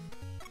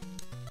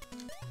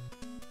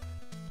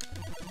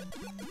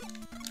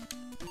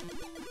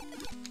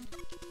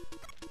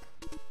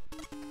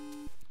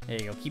 There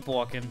you go. Keep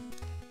walking.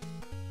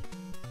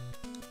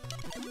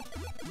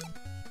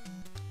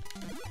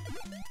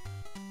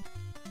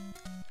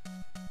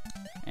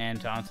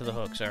 And onto the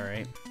hooks.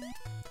 Alright.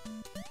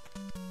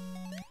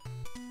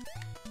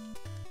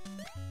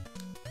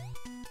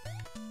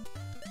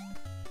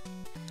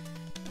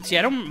 See,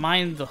 I don't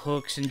mind the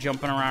hooks and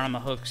jumping around on the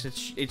hooks.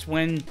 It's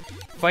when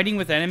fighting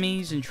with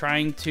enemies and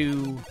trying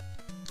to...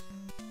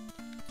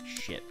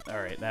 Shit.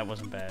 Alright, that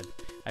wasn't bad.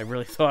 I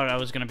really thought I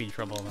was going to be in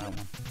trouble on that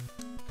one.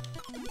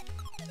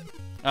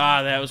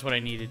 Ah, that was what I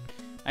needed.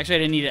 Actually, I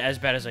didn't need it as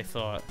bad as I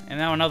thought. And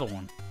now another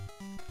one.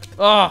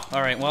 Oh!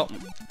 Alright, well...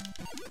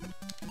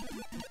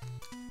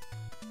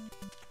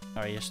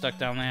 Alright, you're stuck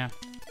down there.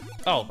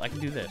 Oh, I can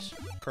do this.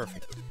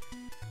 Perfect.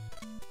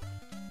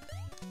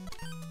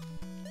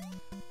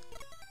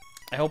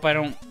 I hope I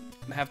don't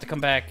have to come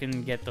back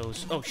and get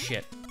those. Oh,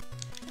 shit.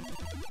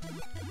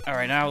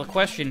 Alright, now the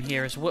question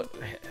here is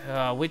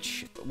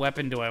which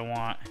weapon do I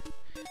want?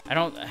 I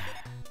don't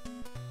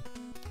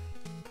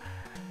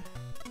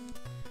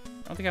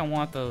think I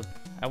want the...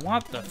 I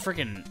want the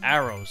freaking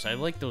arrows. I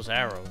like those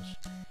arrows.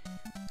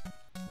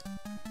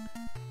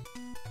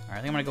 Alright, I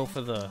think I'm gonna go for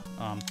the,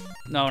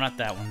 no, not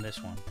that one,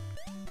 this one.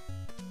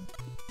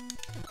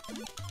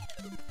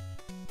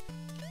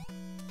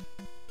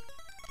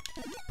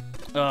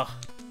 Ugh.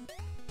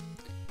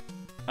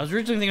 I was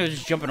originally thinking of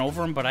just jumping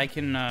over him, but I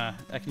can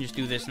just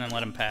do this and then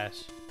let him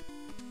pass.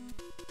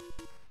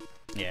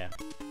 Yeah.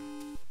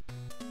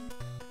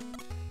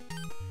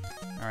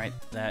 Alright,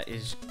 that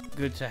is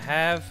good to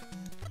have.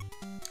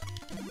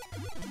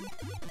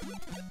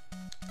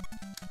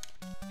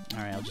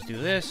 Alright, I'll just do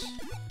this.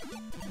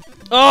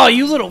 Oh,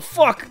 you little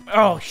fuck!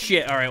 Oh,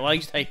 shit. Alright, well, I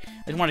just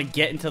want to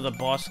get into the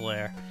boss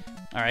lair.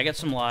 Alright, I got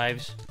some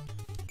lives.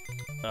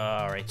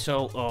 Alright,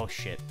 so... Oh,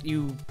 shit.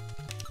 You...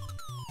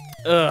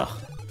 Ugh.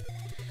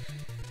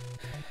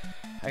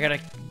 I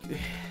gotta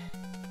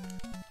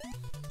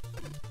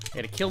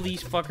kill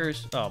these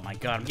fuckers. Oh, my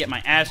God. I'm getting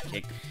my ass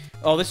kicked.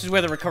 Oh, this is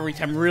where the recovery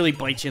time really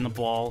bites you in the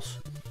balls.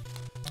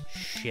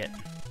 Shit.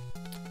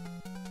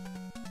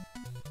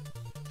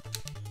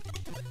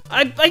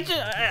 I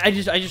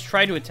just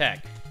tried to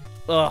attack.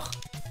 Ugh.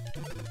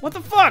 What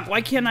the fuck?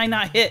 Why can't I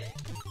not hit?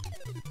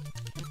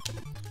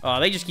 Oh,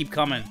 they just keep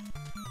coming.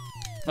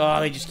 Oh,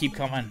 they just keep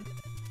coming.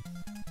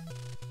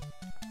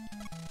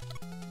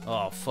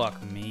 Oh,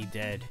 fuck me,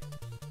 dead.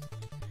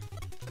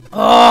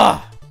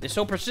 Oh, they're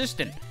so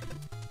persistent.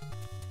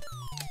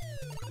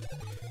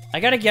 I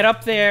gotta get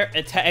up there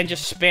and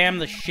just spam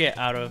the shit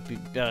out of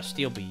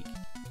Steelbeak.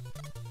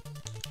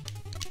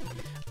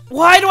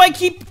 Why do I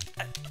keep...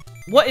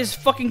 What is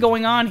fucking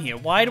going on here?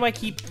 Why do I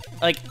keep,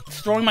 like,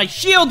 throwing my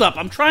shield up?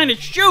 I'm trying to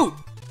shoot!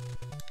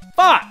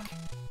 Fuck!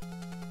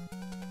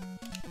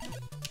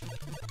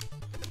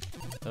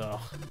 Ugh.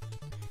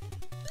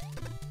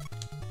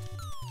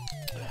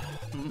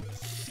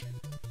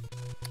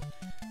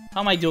 How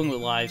am I doing with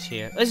lives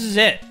here? This is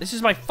it. This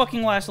is my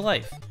fucking last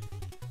life.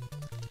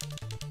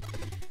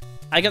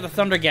 I got the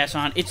thunder gas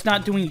on. It's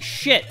not doing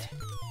shit.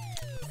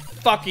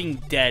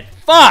 Fucking dead.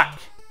 Fuck!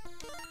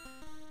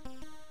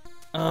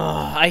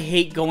 Ugh, I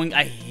hate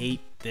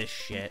this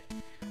shit.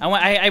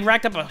 I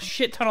racked up a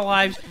shit ton of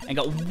lives and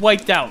got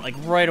wiped out, like,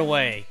 right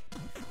away.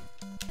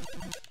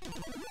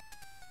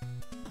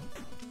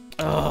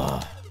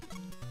 Ugh.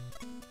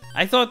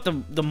 I thought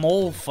the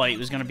mole fight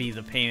was gonna be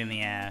the pain in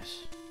the ass.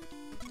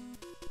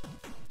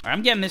 Alright,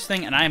 I'm getting this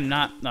thing, and I am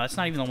not... No, that's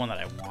not even the one that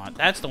I want.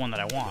 That's the one that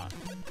I want.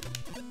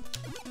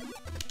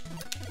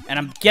 And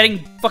I'm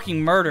getting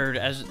fucking murdered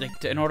as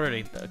in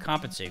order to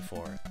compensate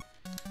for it.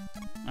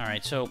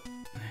 Alright, so...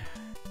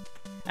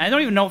 I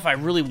don't even know if I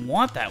really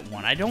want that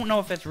one. I don't know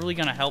if that's really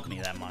gonna help me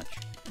that much.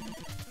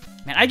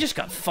 Man, I just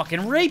got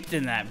fucking raped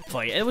in that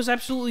fight. It was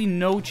absolutely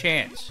no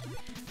chance.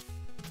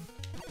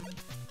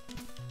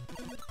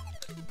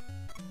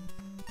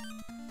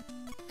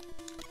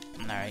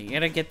 Alright, you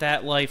gotta get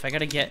that life. I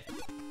gotta get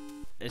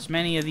as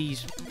many of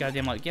these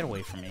goddamn life. Get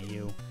away from me,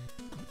 you.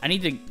 I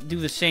need to do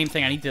the same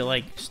thing. I need to,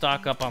 like,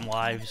 stock up on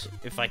lives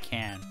if I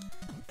can.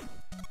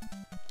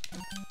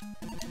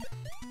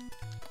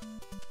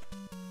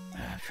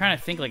 I'm trying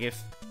to think, like,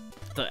 if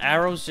the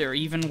arrows are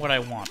even what I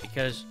want,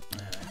 because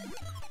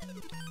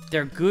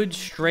they're good,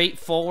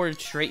 straightforward,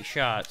 straight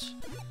shots.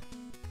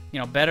 You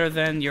know, better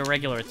than your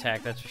regular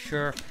attack, that's for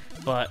sure.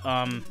 But,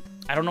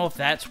 I don't know if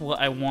that's what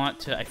I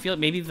want to... I feel like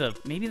maybe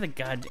the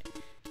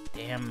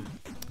goddamn...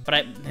 But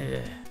I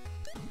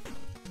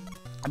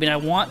mean, I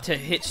want to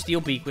hit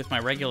Steelbeak with my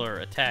regular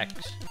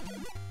attacks.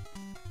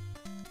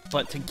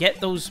 But to get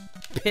those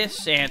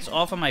piss ants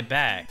off of my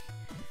back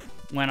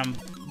when I'm...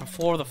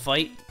 Before the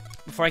fight,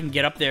 before I can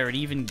get up there and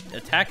even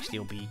attack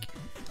Steelbeak,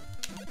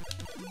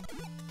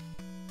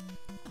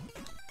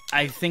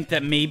 I think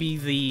that maybe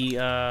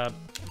the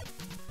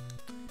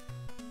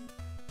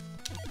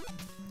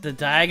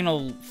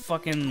diagonal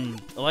fucking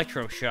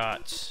electro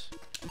shots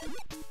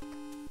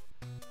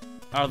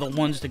are the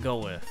ones to go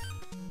with.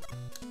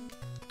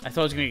 I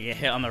thought I was gonna get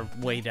hit on the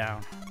way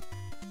down.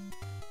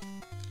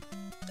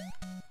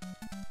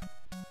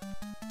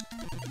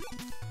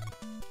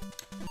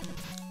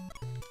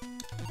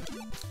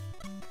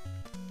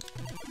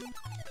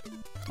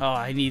 Oh,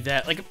 I need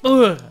that. Like,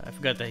 ugh! I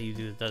forgot that he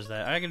does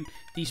that. I can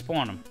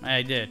despawn him.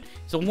 I did.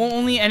 It's the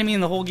only enemy in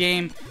the whole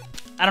game.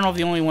 I don't know if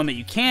the only one that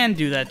you can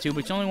do that to, but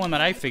it's the only one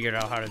that I figured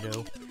out how to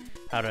do.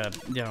 How to,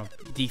 you know,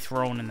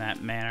 dethrone in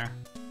that manner.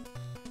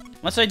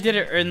 Unless I did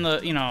it in the,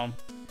 you know,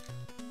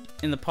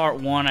 in the part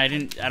 1, I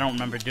don't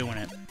remember doing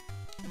it.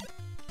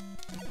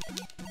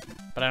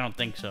 But I don't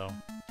think so.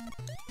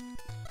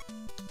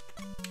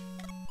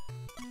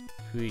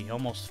 He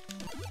almost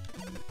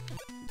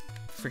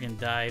freaking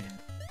died.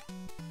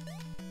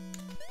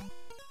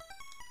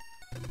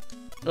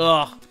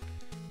 Ugh.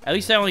 At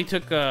least I only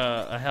took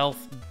a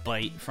health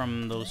bite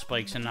from those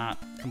spikes and not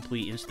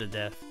complete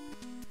insta-death.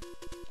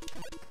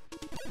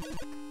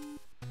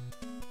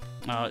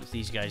 Oh, it's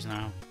these guys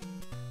now.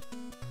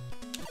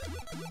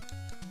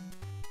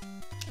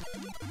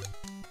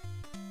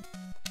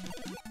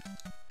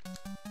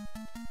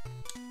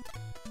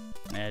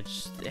 Yeah,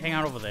 just hang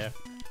out over there.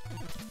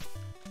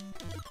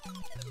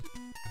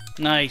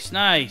 Nice,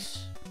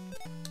 nice!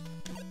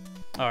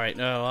 Alright,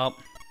 well...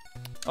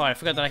 Oh, I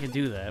forgot that I could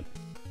do that.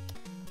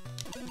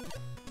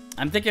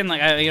 I'm thinking,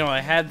 like, I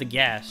had the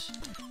gas.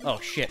 Oh,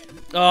 shit.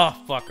 Oh,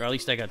 fuck. Or at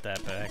least I got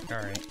that back.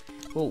 Alright.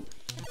 Whoa.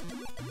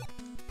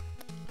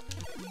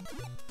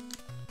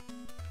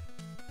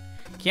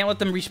 Can't let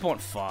them respawn.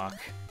 Fuck.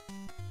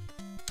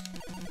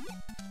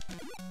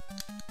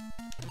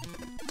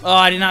 Oh,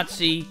 I did not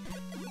see...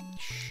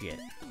 Shit.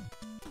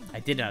 I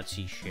did not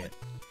see shit.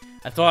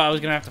 I thought I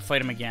was gonna have to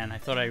fight him again. I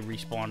thought I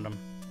respawned him.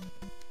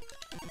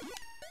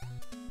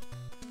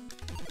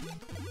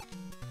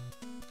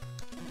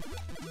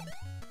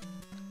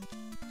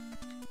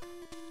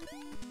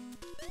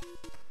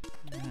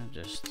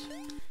 Just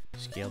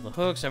scale the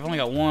hooks. I've only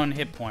got one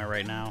hit point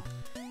right now.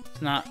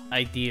 It's not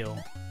ideal.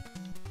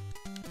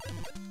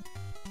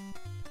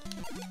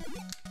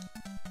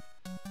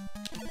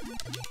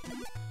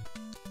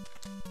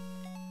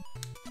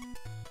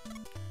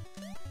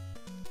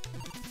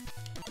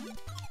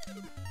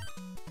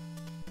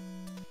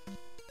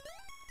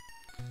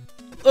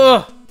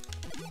 Ugh!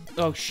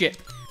 Oh shit!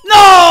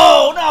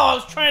 No! No! I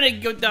was trying to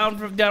go down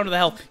to the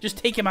health. Just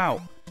take him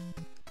out.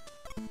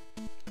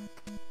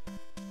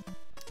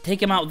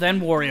 Take him out,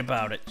 then worry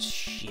about it.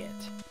 Shit.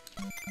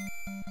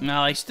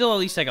 No, at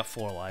least I got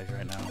 4 lives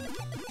right now.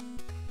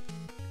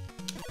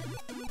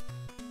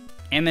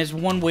 And there's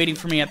one waiting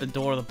for me at the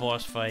door of the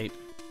boss fight.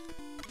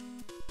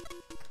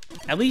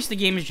 At least the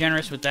game is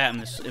generous with that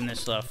in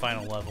this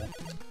final level.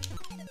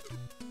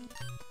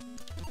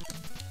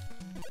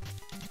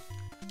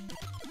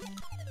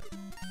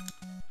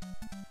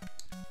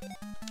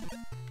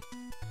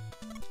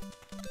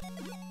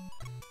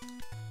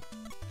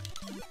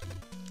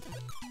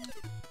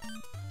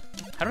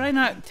 How did I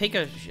not take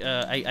a...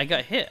 I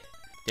got hit,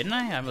 didn't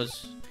I?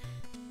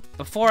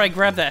 Before I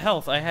grabbed that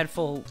health, I had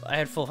full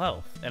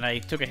health, and I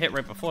took a hit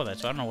right before that,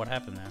 so I don't know what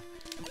happened there.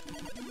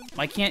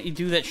 Why can't you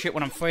do that shit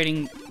when I'm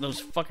fighting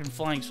those fucking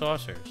flying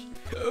saucers?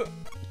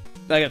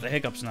 I got the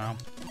hiccups now.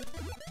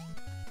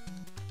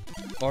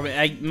 Or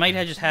I might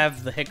just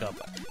have the hiccup.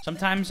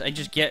 Sometimes I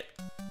just get...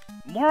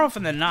 More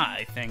often than not,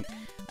 I think.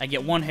 I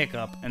get one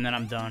hiccup, and then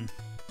I'm done.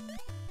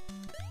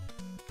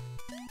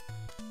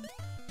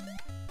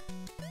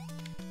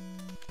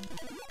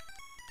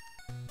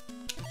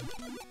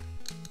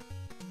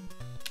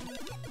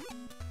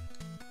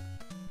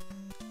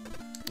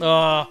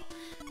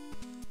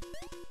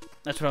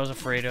 That's what I was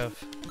afraid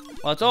of.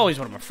 Well, it's always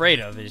what I'm afraid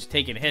of, is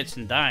taking hits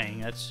and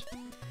dying. That's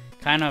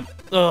kind of...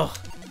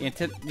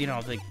 You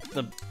know,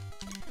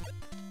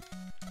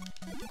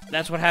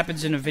 that's what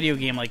happens in a video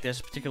game like this,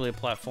 particularly a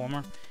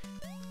platformer,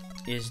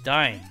 is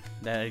dying.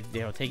 You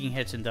know, taking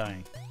hits and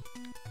dying.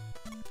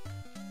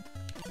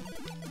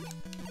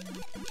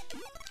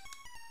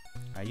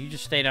 Alright, you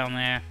just stay down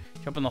there,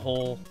 jump in the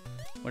hole,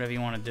 whatever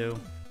you want to do.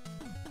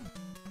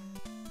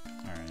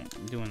 Alright,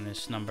 I'm doing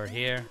this number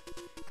here.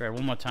 Try it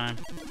one more time.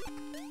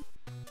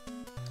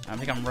 I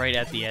think I'm right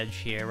at the edge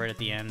here, right at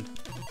the end.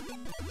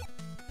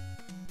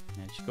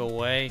 And just go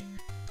away.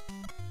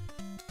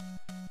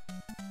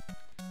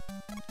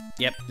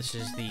 Yep, this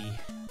is the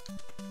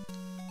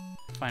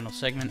final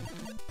segment.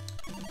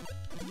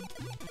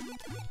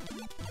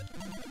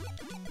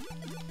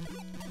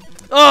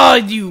 Oh,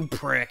 you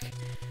prick!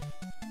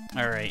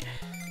 Alright.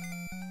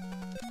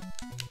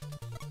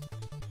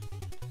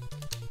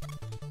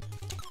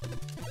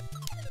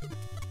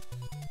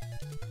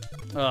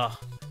 Ugh.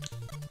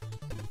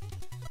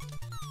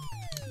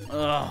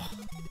 Ugh.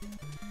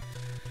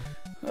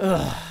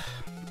 Ugh.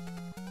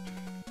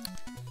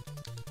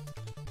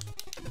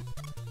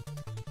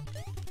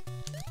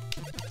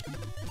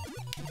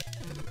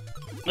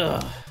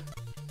 Ugh.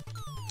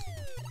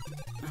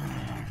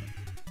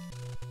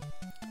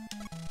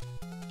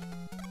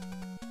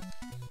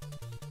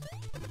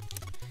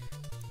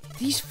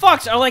 These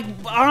fucks are like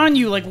on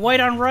you like white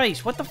on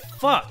rice. What the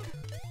fuck?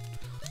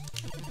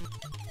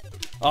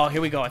 Oh,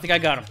 here we go. I think I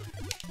got him.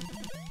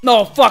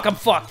 No, fuck, I'm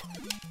fucked.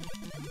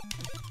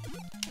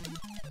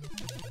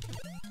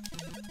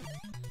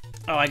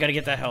 Oh, I gotta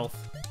get that health.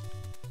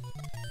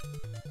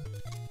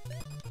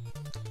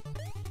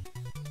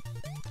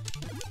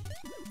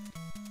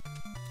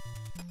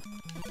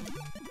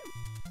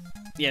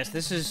 Yes,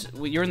 this is...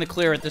 You're in the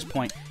clear at this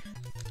point.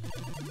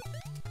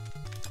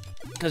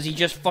 Because he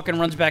just fucking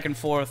runs back and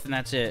forth, and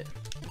that's it.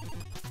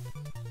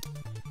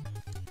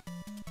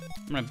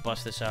 I'm gonna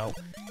bust this out.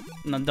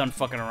 I'm done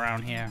fucking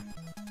around here.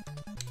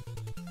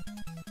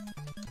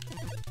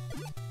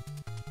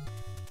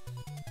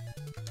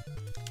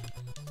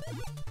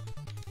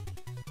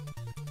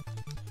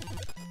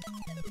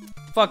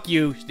 Fuck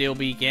you,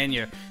 Steelbeak, and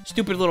your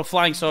stupid little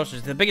flying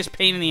saucers. The biggest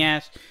pain in the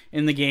ass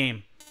in the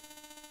game.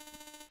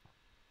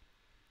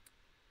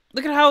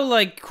 Look at how,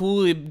 like,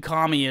 cool and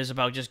calm he is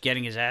about just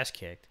getting his ass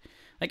kicked.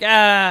 Like,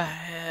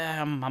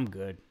 I'm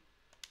good.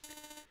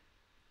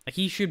 Like,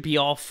 he should be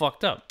all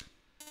fucked up.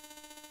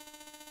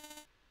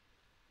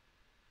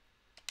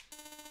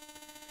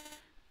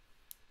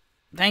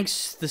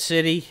 Thanks, the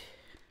city.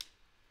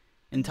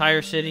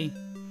 Entire city.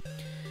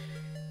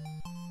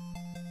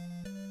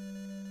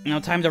 Now,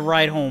 time to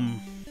ride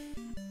home.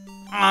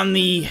 On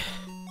the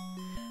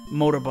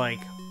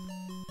motorbike.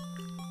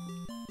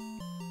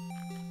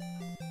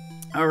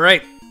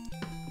 Alright.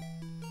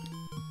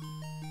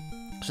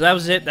 So that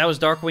was it. That was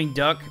Darkwing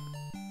Duck.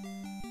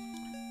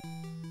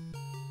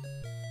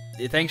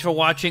 thanks for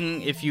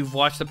watching if you've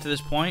watched up to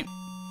this point.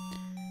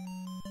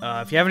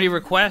 If you have any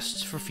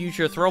requests for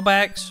future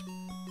throwbacks,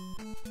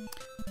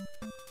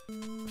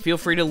 feel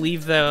free to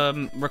leave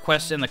the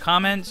requests in the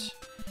comments.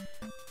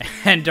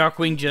 And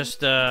Darkwing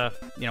just, you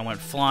know, went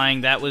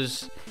flying. That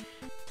was...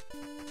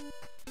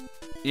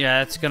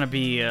 Yeah, it's gonna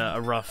be a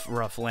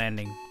rough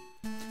landing.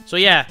 So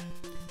yeah,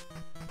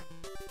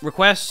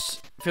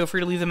 requests, feel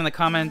free to leave them in the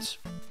comments.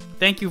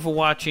 Thank you for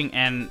watching,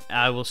 and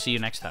I will see you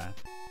next time.